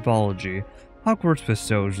field of herbology, Hogwarts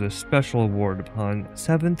bestows this special award upon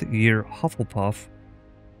 7th year Hufflepuff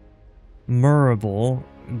Murable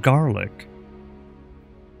Garlic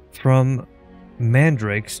from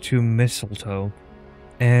mandrakes to mistletoe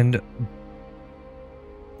and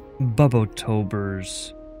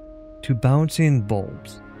bubotobers to bouncing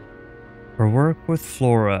bulbs. Her work with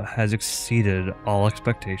Flora has exceeded all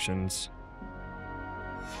expectations.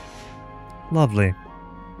 Lovely.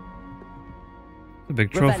 It's a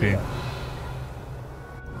big trophy. It's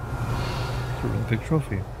a real big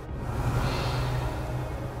trophy.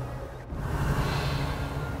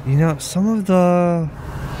 You know, some of the...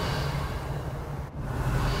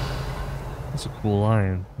 That's a cool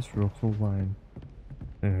line. That's a real cool line.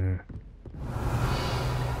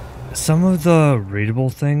 Some of the readable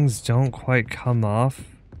things don't quite come off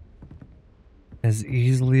as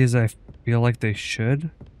easily as I feel like they should.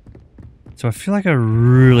 So I feel like I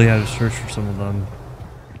really had to search for some of them.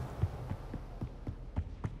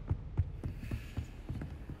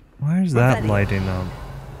 Why is that lighting up?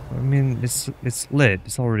 I mean, it's lit.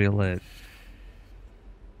 It's already lit.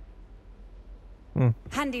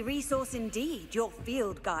 Handy resource indeed, your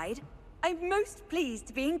field guide. I'm most pleased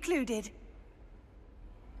to be included.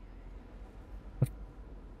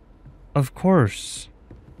 Of course.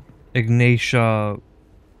 Ignatia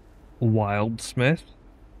Wildsmith.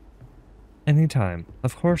 Anytime.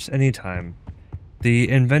 Of course, anytime. The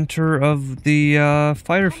inventor of the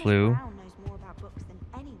fire flu. Brown knows more about books than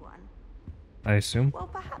anyone. I assume. Well,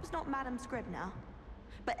 perhaps not Madam Scribner,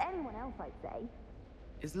 but anyone else, I'd say.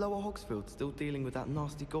 Is Lower Hogsfield still dealing with that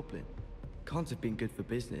nasty goblin? Can't have been good for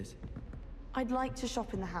business. I'd like to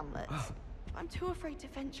shop in the hamlets. I'm too afraid to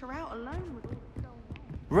venture out alone with all that's going on.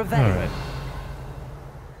 Revelio. Alright.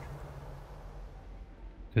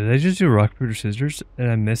 Did I just do rock, paper, scissors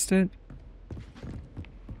and I missed it?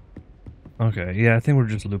 Okay, yeah, I think we're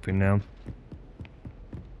just looping now.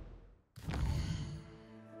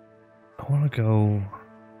 I wanna go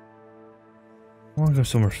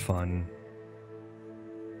somewhere fun.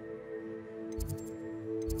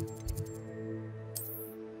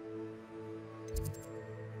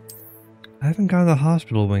 I haven't gone to the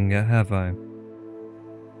hospital wing yet, have I? I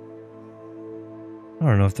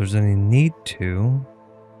don't know if there's any need to.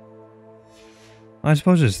 I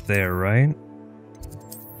suppose it's there, right?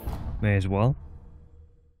 May as well.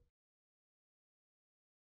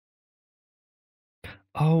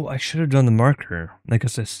 Oh, I should have done the marker. I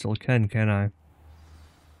guess I still can, can't I?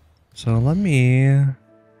 So let me...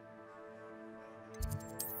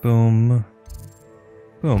 Boom.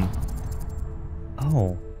 Boom.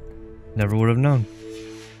 Oh. Never would have known.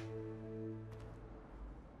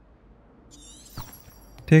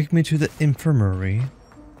 Take me to the infirmary.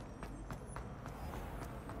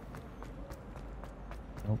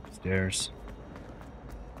 Oh, stairs.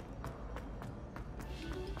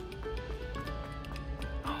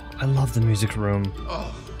 Oh, I love the music room.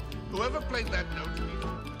 Oh, whoever played that note to me.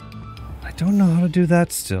 I don't know how to do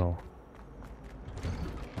that still.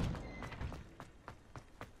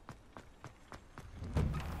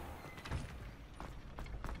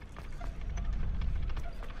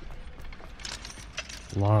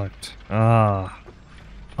 Locked. Ah.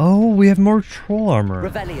 Oh, we have more troll armor.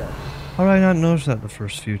 Revelio. How did I not notice that the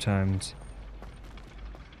first few times?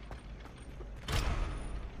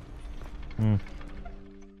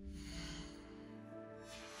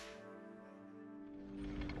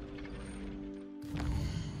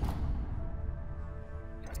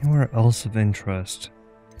 Anywhere else of interest?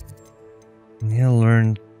 I need to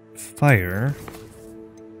learn fire.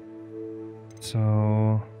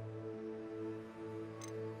 So...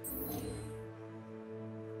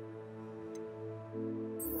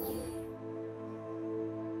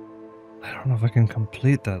 I don't know if I can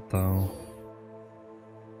complete that though.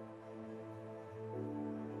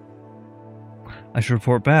 I should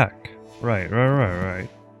report back. Right. I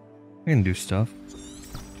can do stuff.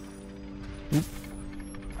 Oop.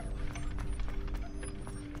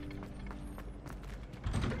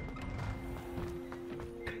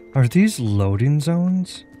 Are these loading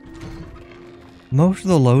zones? Most of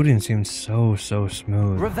the loading seems so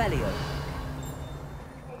smooth. Revelio.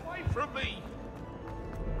 Away from me!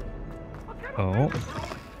 Oh.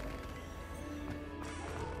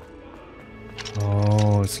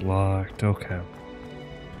 Oh, it's locked. Okay.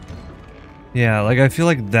 Yeah, like I feel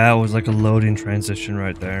like that was like a loading transition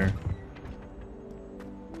right there.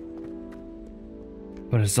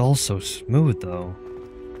 But it's also smooth though.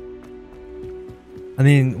 I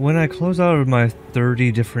mean, when I close out of my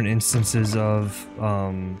 30 different instances of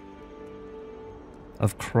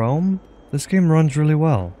Chrome, this game runs really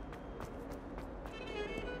well.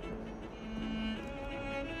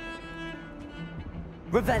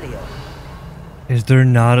 Revelio. Is there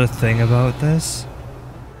not a thing about this?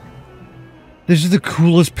 This is the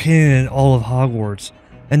coolest painting in all of Hogwarts.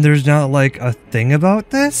 And there's not like a thing about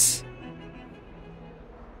this?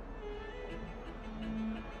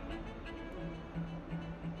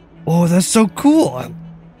 Oh, that's so cool.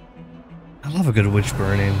 I love a good witch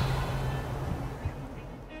burning.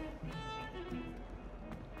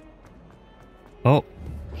 Oh.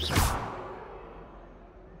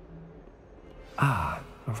 Ah,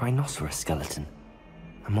 a rhinoceros skeleton.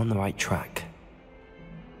 I'm on the right track.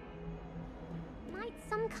 Might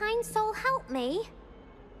some kind soul help me?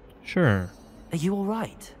 Sure. Are you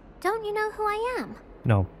alright? Don't you know who I am?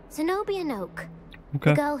 No. Zenobia Noak.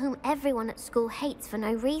 Okay. The girl whom everyone at school hates for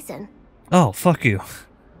no reason. Oh, fuck you.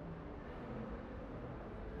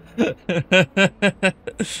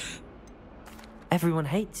 Everyone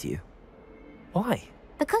hates you. Why?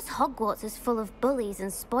 Because Hogwarts is full of bullies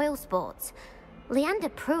and spoilsports. Leander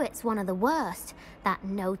Pruitt's one of the worst, that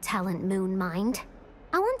no-talent moon mind.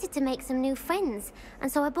 I wanted to make some new friends, and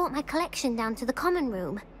so I brought my collection down to the common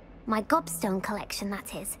room. My gobstone collection,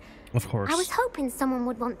 that is. Of course. I was hoping someone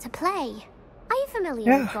would want to play. Are you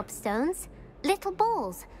familiar with gobstones? Little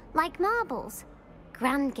balls, like marbles.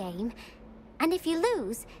 Grand game. And if you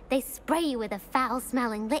lose, they spray you with a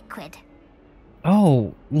foul-smelling liquid.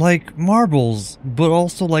 Oh, like marbles, but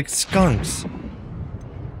also like skunks.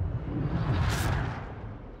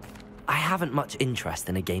 I haven't much interest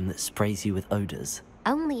in a game that sprays you with odors.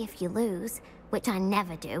 Only if you lose, which I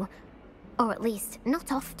never do. Or at least,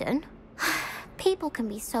 not often. People can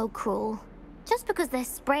be so cruel. Just because they're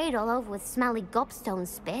sprayed all over with smelly gobstone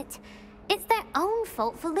spit, it's their own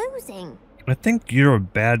fault for losing. I think you're a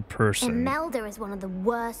bad person. Imelda is one of the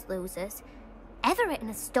worst losers. Everett and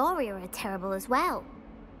Astoria are terrible as well.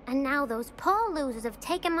 And now those poor losers have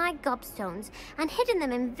taken my gobstones and hidden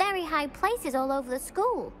them in very high places all over the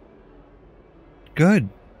school. Good.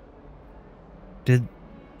 Did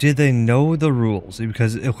they know the rules?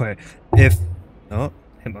 Because, okay, if... Oh,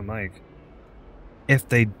 hit my mic. If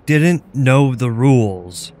they didn't know the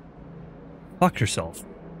rules, fuck yourself.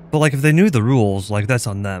 But, like, if they knew the rules, like, that's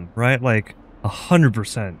on them, right? Like,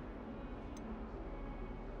 100%.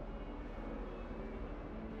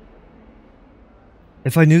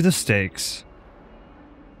 If I knew the stakes,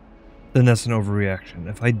 then that's an overreaction.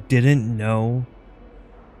 If I didn't know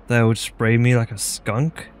that it would spray me like a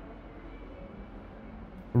skunk,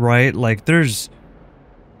 right? Like, there's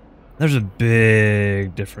a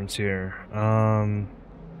big difference here. I'm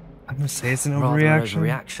gonna say it's an overreaction. Rather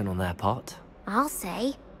overreaction on their part. I'll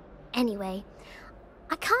say. Anyway,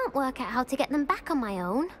 I can't work out how to get them back on my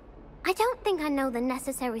own. I don't think I know the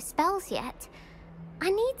necessary spells yet. I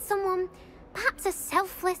need someone, perhaps a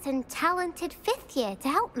selfless and talented 5th year to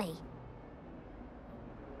help me.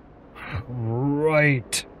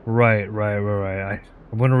 Right. I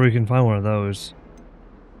wonder where we can find one of those.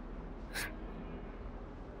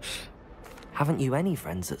 Haven't you any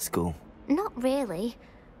friends at school? Not really.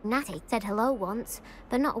 Natty said hello once,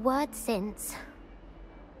 but not a word since.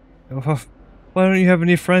 Why don't you have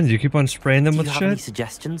any friends? You keep on spraying them with Do you shit? have any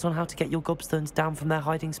suggestions on how to get your gobstones down from their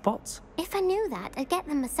hiding spots? If I knew that, I'd get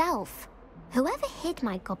them myself. Whoever hid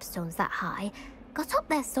my gobstones that high got up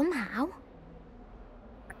there somehow.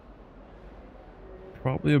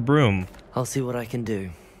 Probably a broom. I'll see what I can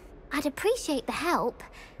do. I'd appreciate the help.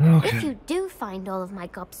 Okay. If you do find all of my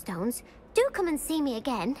gobstones, do come and see me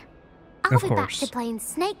again. I'll be back to playing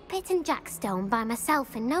Snake Pit and Jackstone by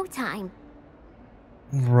myself in no time.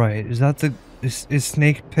 Right. Is that the... Is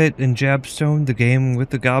Snake Pit and Jabstone the game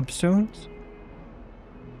with the gobstones?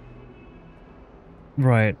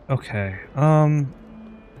 Right. Okay. I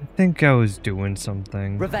think I was doing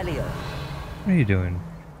something. Revelio. What are you doing?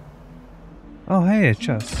 Oh, hey, a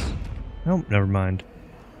chest. Nope, never mind.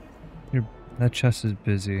 That chest is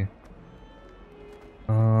busy.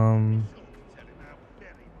 Oh,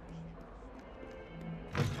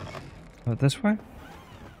 this way?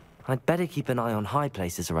 I'd better keep an eye on high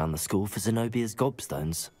places around the school for Zenobia's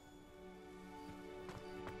gobstones.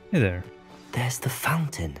 Hey there. There's the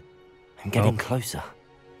fountain. I'm getting closer.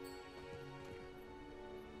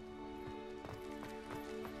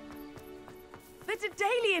 The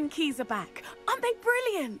Daedalian keys are back. Aren't they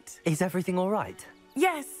brilliant? Is everything all right?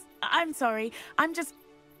 Yes. I'm sorry. I'm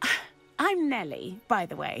Nellie, by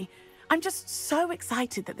the way. I'm just so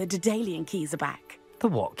excited that the Daedalian keys are back. The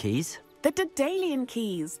what keys? The Daedalian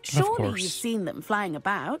keys. Surely you've seen them flying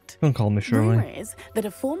about. Don't call me Shirley. Rumor is that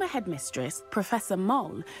a former headmistress, Professor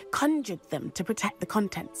Moll, conjured them to protect the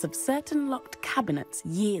contents of certain locked cabinets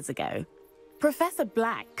years ago. Professor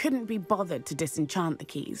Black couldn't be bothered to disenchant the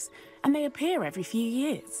keys, and they appear every few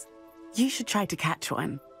years. You should try to catch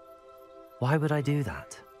one. Why would I do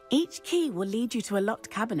that? Each key will lead you to a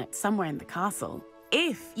locked cabinet somewhere in the castle.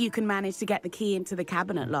 If you can manage to get the key into the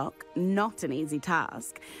cabinet lock, not an easy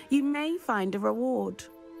task, you may find a reward.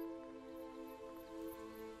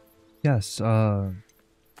 Yes,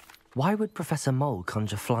 Why would Professor Mole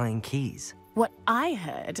conjure flying keys? What I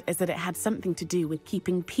heard is that it had something to do with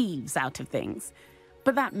keeping Peeves out of things.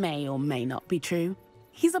 But that may or may not be true.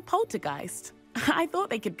 He's a poltergeist. I thought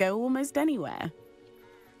they could go almost anywhere.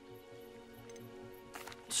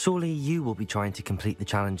 Surely you will be trying to complete the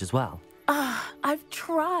challenge as well. I've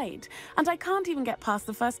tried, and I can't even get past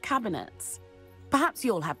the first cabinets. Perhaps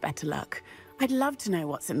you'll have better luck. I'd love to know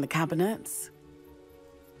what's in the cabinets.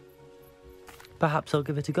 Perhaps I'll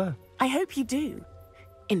give it a go. I hope you do.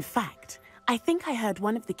 In fact, I think I heard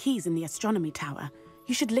one of the keys in the astronomy tower.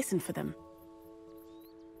 You should listen for them.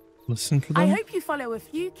 Listen for them? I hope you follow a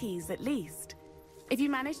few keys at least. If you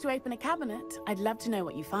manage to open a cabinet, I'd love to know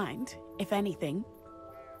what you find, if anything.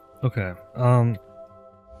 Okay,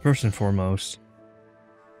 first and foremost,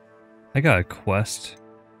 I got a quest.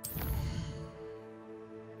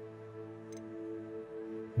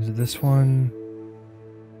 Is it this one?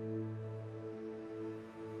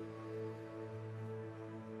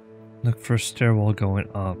 Look for a stairwell going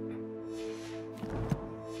up.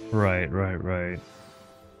 Right.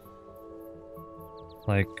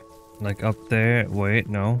 Like up there. Wait,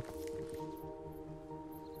 no.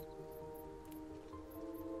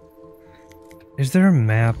 Is there a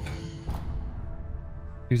map?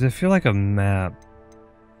 Because I feel like a map.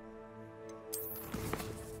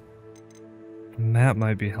 A map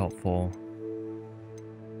might be helpful.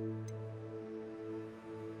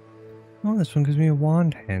 Oh, this one gives me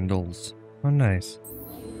wand handles. Oh, nice.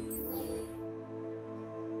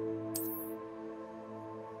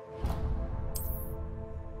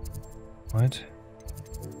 What?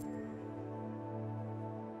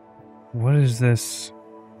 What is this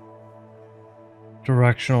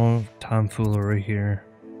directional tomfoolery here?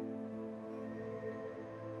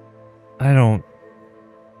 I don't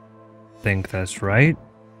think that's right.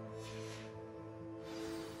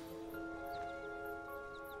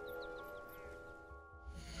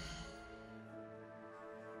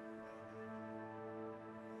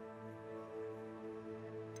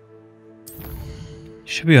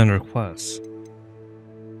 Should be under quests.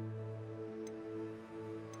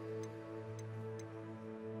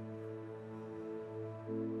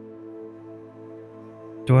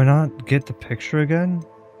 Do I not get the picture again?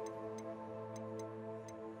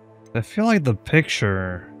 I feel like the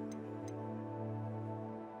picture...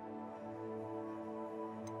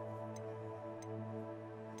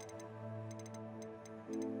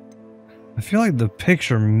 I feel like the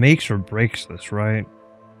picture makes or breaks this, right?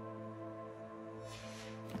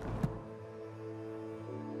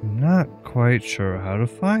 I'm not quite sure how to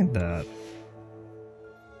find that.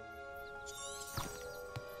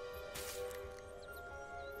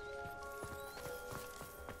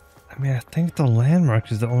 I mean, I think the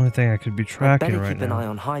landmark is the only thing I could be tracking right now. Keep an eye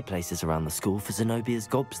on high places around the school for Zenobia's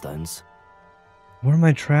gobstones. What am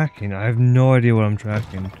I tracking? I have no idea what I'm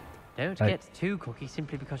tracking. Don't get too cocky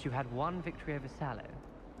simply because you had one victory over Sallow.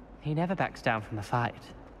 He never backs down from a fight.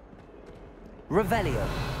 Revelio.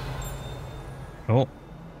 Oh.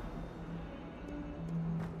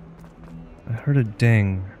 I heard a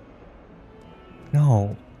ding.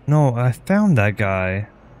 No, I found that guy.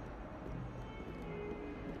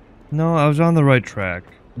 No, I was on the right track.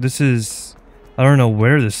 This is... I don't know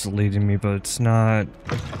where this is leading me, but it's not...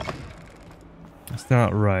 It's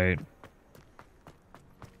not right.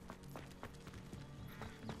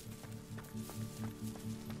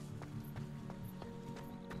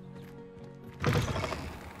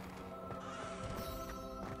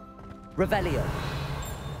 Revelio.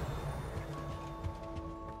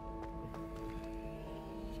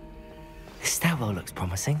 This stairwell looks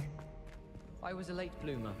promising. I was a late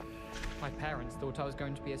bloomer. My parents thought I was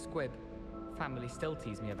going to be a squib. Family still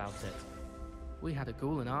tease me about it. We had a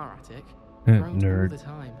ghoul in our attic. Groaned all the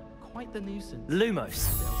time. Quite the nuisance. Lumos.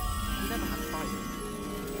 We never had fighting.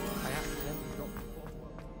 I accidentally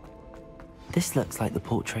dropped. This looks like the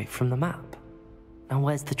portrait from the map. Now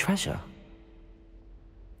where's the treasure?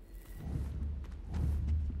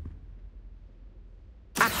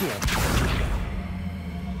 Accio.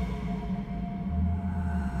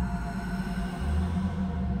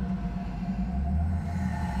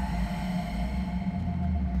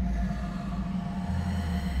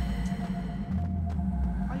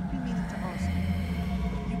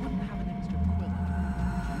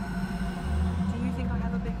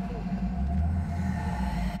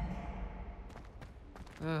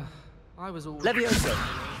 I was all Levioso.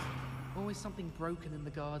 Always something broken in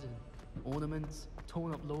the garden. Ornaments,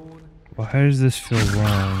 torn up lawn. Well, how does this feel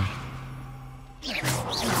wrong?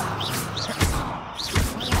 Fireplace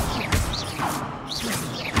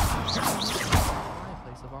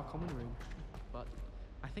of our common room, but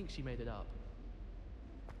I think she made it up.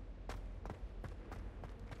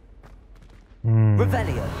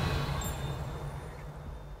 Revelio.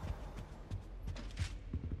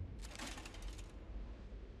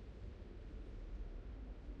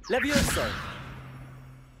 Levioso.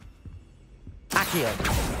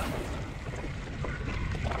 Accio.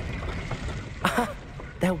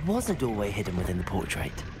 There was a doorway hidden within the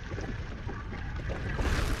portrait.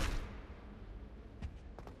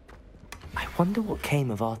 I wonder what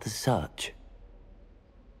came of Arthur's search.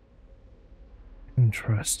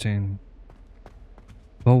 Interesting.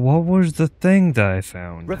 But what was the thing that I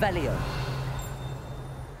found? Revelio.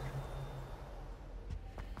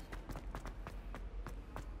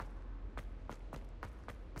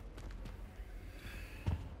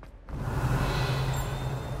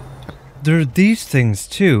 There are these things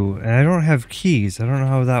too, and I don't have keys. I don't know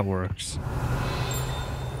how that works.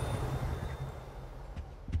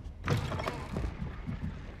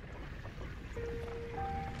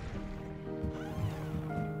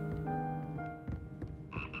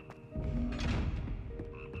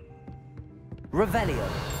 Revelio.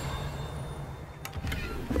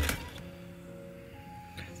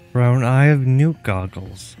 Brown Eye of Newt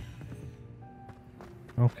goggles.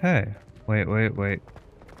 Okay. Wait.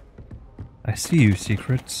 I see you,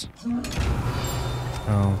 secrets.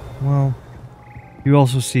 Oh, well. You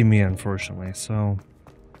also see me, unfortunately, so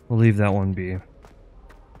we'll leave that one be.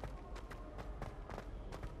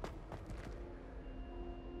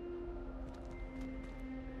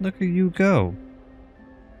 Look at you go.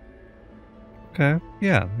 Okay,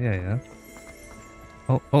 yeah.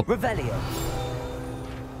 Oh. Revelio.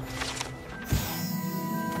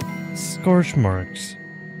 Scorch marks.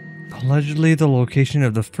 Allegedly the location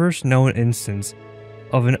of the first known instance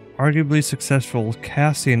of an arguably successful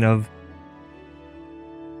casting of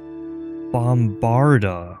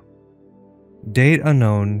Bombarda. Date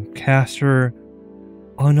unknown, caster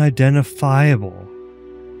unidentifiable.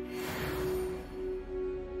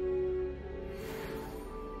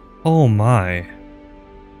 Oh my.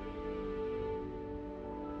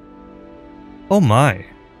 Oh my.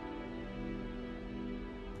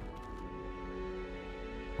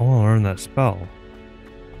 I want to learn that spell.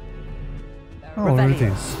 Oh, what are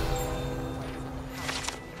these?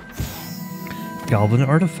 Goblin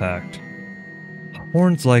artifact.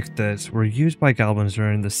 Horns like this were used by goblins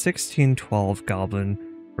during the 1612 Goblin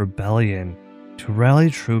Rebellion to rally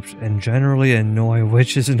troops and generally annoy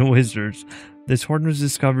witches and wizards. This horn was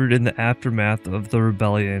discovered in the aftermath of the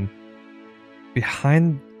rebellion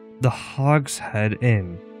behind the Hogshead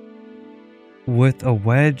Inn with a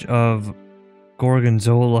wedge of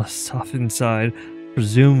gorgonzola stuff inside,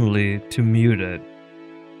 presumably to mute it.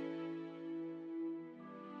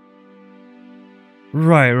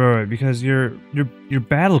 Right, because your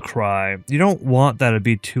battle cry, you don't want that to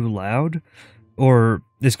be too loud, or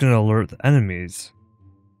it's gonna alert the enemies.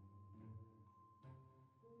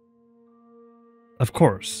 Of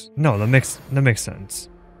course. No, that makes sense.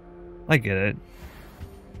 I get it.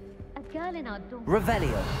 A girl in our dorm.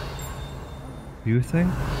 Revelio. You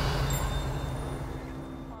think?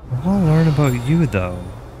 I want to learn about you, though.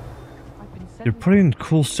 You're putting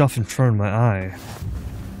cool stuff in front of my eye.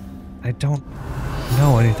 I don't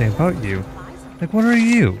know anything about you. Like, what are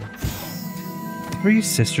you? Three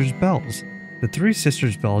Sisters Bells. The Three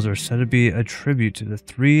Sisters Bells are said to be a tribute to the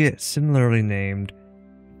three similarly named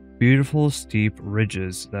beautiful steep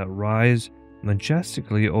ridges that rise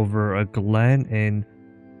majestically over a glen in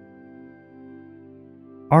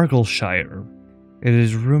Argyllshire. It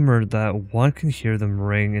is rumored that one can hear them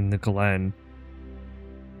ring in the glen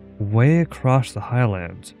way across the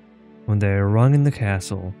highlands. When they are rung in the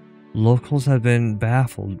castle, locals have been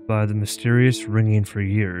baffled by the mysterious ringing for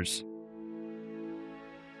years.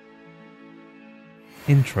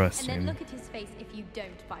 Interesting. And then look at his face if you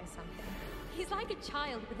don't buy something. He's like a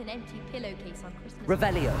child with an empty pillowcase on Christmas.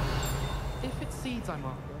 Revelio. If it's seeds I'm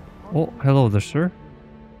after. Oh, hello there, sir.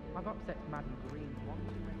 I've upset Madam Green once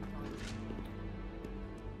too many times.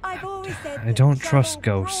 I've always said I don't trust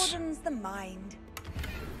ghosts. broadens the mind.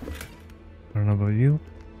 I don't know about you.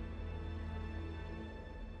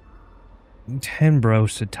 Tenbro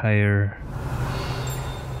satire.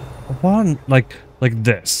 I want like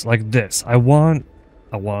this. I want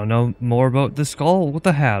to know more about the skull with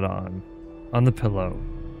the hat on the pillow,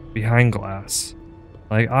 behind glass.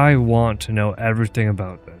 Like, I want to know everything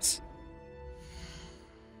about this.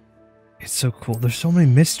 It's so cool. There's so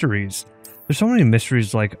many mysteries. There's so many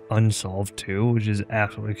mysteries like unsolved too, which is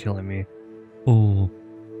absolutely killing me. Oh,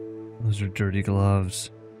 Those are dirty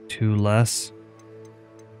gloves. 2 less.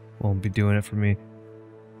 Won't be doing it for me.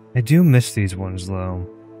 I do miss these ones though.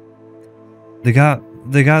 They got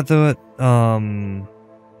the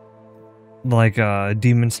like a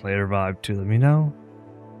Demon Slayer vibe to them, you know?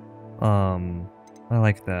 I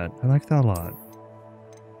like that. I like that a lot.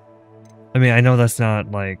 I mean, I know that's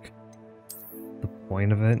not like the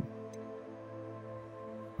point of it.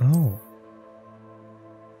 Oh.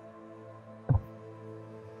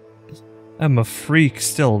 I'm a freak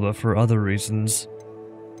still, but for other reasons.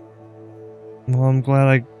 Well, I'm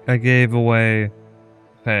glad I gave away...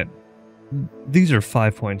 Okay. These are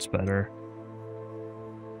 5 points better.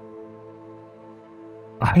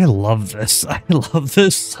 I love this. I love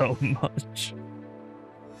this so much.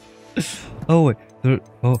 Oh, wait.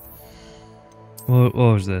 Oh. What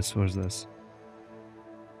was this? What was this?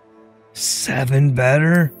 7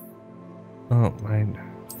 better? Oh, my...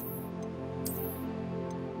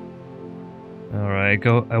 Alright,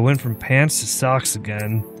 I went from pants to socks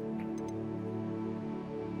again.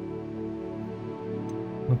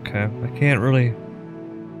 Okay, I can't really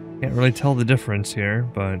tell the difference here,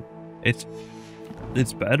 but it's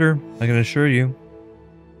better, I can assure you.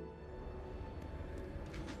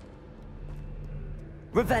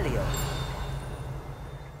 Revelio.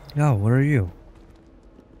 Oh, what are you?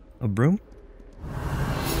 A broom?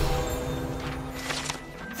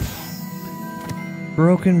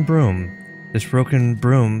 Broken broom. This broken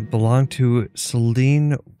broom belonged to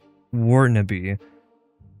Celine Wartnaby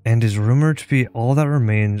and is rumored to be all that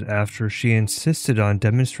remains after she insisted on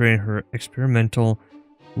demonstrating her experimental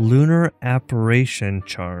lunar apparition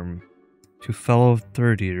charm to fellow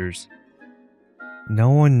third eaters. No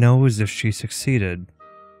one knows if she succeeded.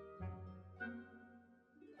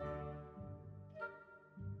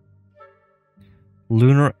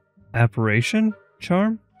 Lunar apparition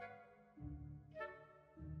charm?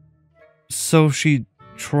 So she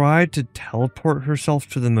tried to teleport herself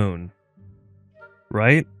to the moon,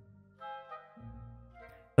 right?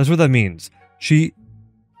 That's what that means.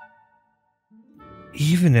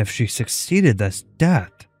 Even if she succeeded, that's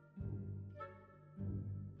death.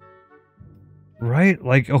 Right?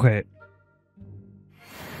 Like, okay.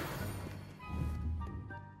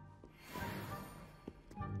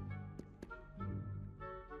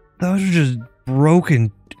 Those are just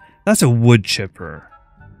broken. That's a wood chipper.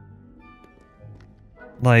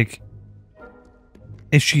 Like,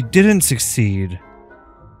 if she didn't succeed,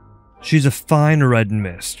 she's a fine red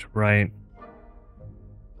mist, right?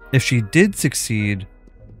 If she did succeed,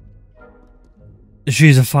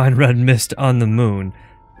 she's a fine red mist on the moon.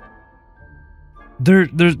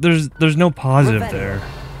 There's no positive there.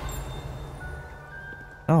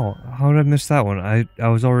 Oh, how did I miss that one? I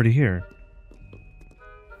was already here.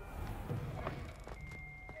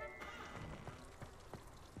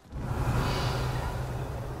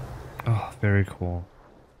 Oh, very cool.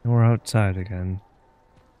 And we're outside again.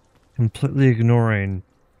 Completely ignoring,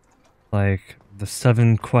 like, the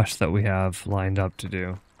 7 quests that we have lined up to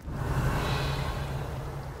do.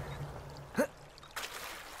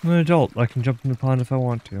 I'm an adult. I can jump in the pond if I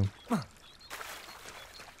want to.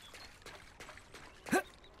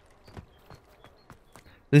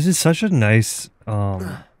 This is such a nice,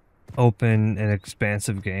 open and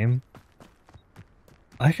expansive game.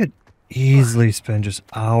 I could easily spend just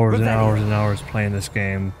hours and hours and hours playing this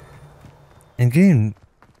game and getting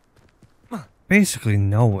basically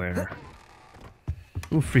nowhere.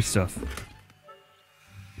 Ooh, free stuff.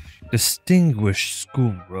 Distinguished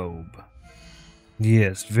school robe.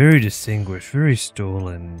 Yes, very distinguished, very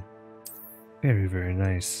stolen. Very, very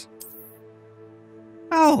nice.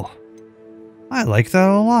 Oh! I like that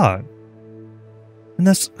a lot. And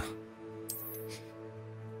that's...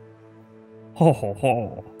 Ho ho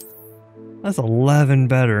ho. That's 11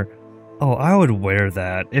 better. Oh, I would wear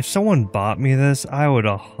that. If someone bought me this, I would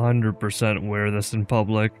 100% wear this in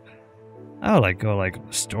public. I would go to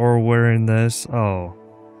the store wearing this. Oh,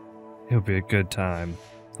 it would be a good time.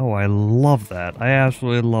 Oh, I love that. I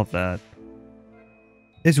absolutely love that.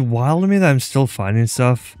 It's wild to me that I'm still finding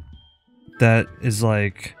stuff that is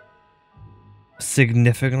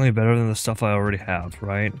significantly better than the stuff I already have,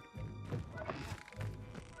 right?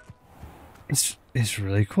 It's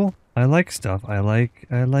really cool. I like stuff. I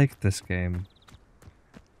like this game.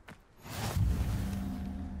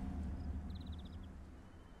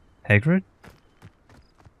 Hagrid?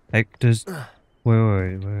 Does...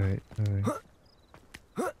 Wait.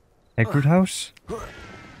 Hagrid house?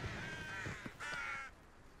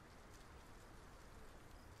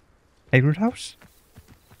 Hagrid house?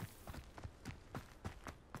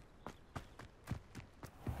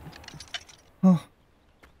 Oh.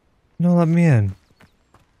 No, let me in.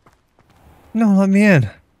 No, let me in.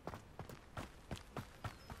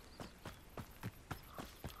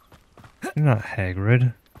 You're not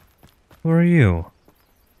Hagrid. Who are you?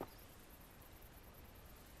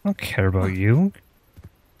 I don't care about you.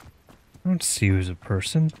 I don't see you as a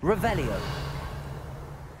person. Revelio.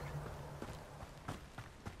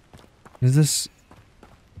 Is this...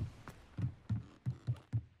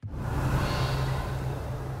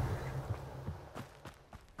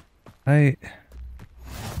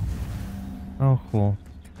 Oh, cool.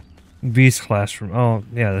 Beast classroom. Oh,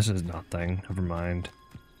 yeah, this is nothing. Never mind.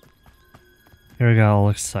 Here I got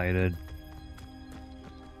all excited.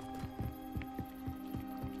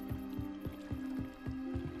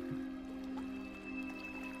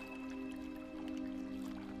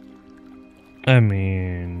 I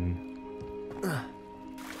mean...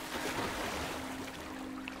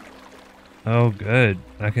 Oh, good.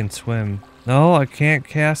 I can swim. No, I can't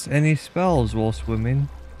cast any spells while swimming.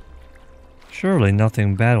 Surely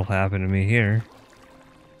nothing bad will happen to me here.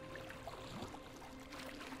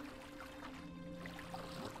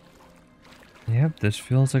 Yep, this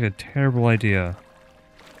feels like a terrible idea.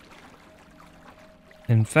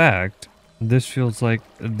 In fact, this feels like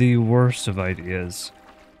the worst of ideas.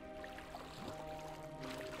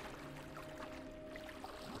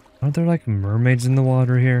 Aren't there like mermaids in the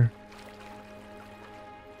water here?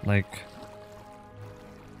 Like,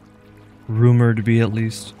 rumored to be at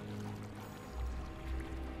least.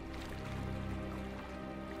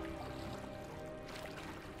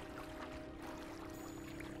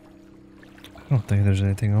 I don't think there's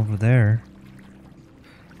anything over there.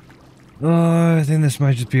 Oh, I think this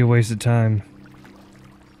might just be a waste of time.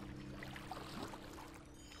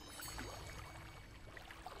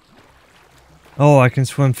 Oh, I can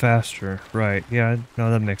swim faster. Right, yeah, no,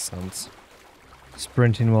 that makes sense.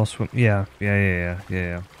 Sprinting while swim. Yeah.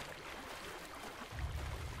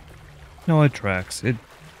 No, it tracks.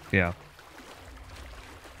 Yeah.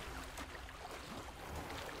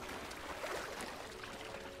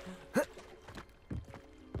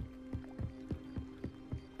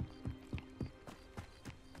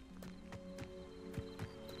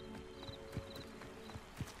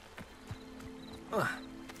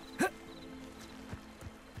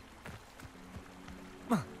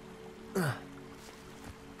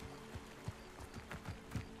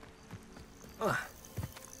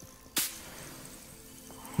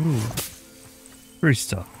 Ooh. Free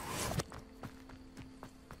stuff.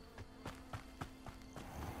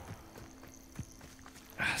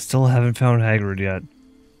 Still haven't found Hagrid yet.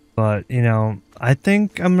 But, you know, I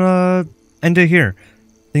think I'm gonna end it here.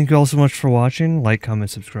 Thank you all so much for watching. Like, comment,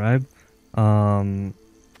 subscribe.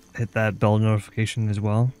 Hit that bell notification as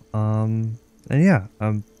well. And yeah,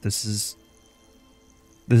 this is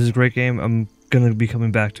a great game. I'm gonna be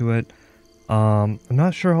coming back to it. I'm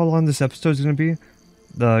not sure how long this episode is gonna be.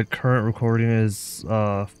 The current recording is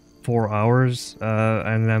 4 hours,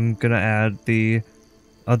 and I'm gonna add the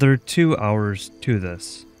other 2 hours to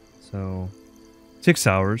this, so 6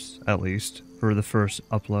 hours at least for the first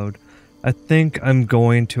upload. I think I'm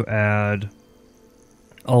going to add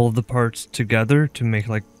all of the parts together to make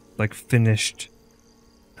like finished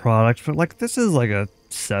product, but like this is like a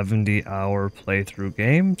 70-hour playthrough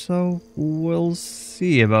game, so we'll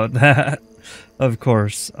see about that. Of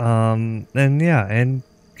course. And yeah, and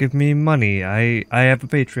give me money. I have a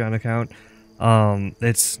Patreon account.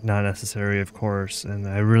 It's not necessary, of course, and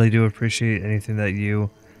I really do appreciate anything that you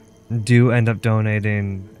do end up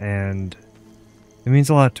donating, and it means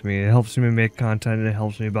a lot to me. It helps me make content, and it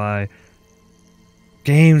helps me buy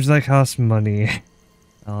games that cost money.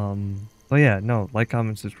 But yeah, no, like,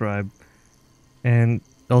 comment, subscribe, and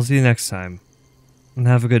I'll see you next time, and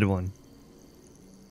have a good one.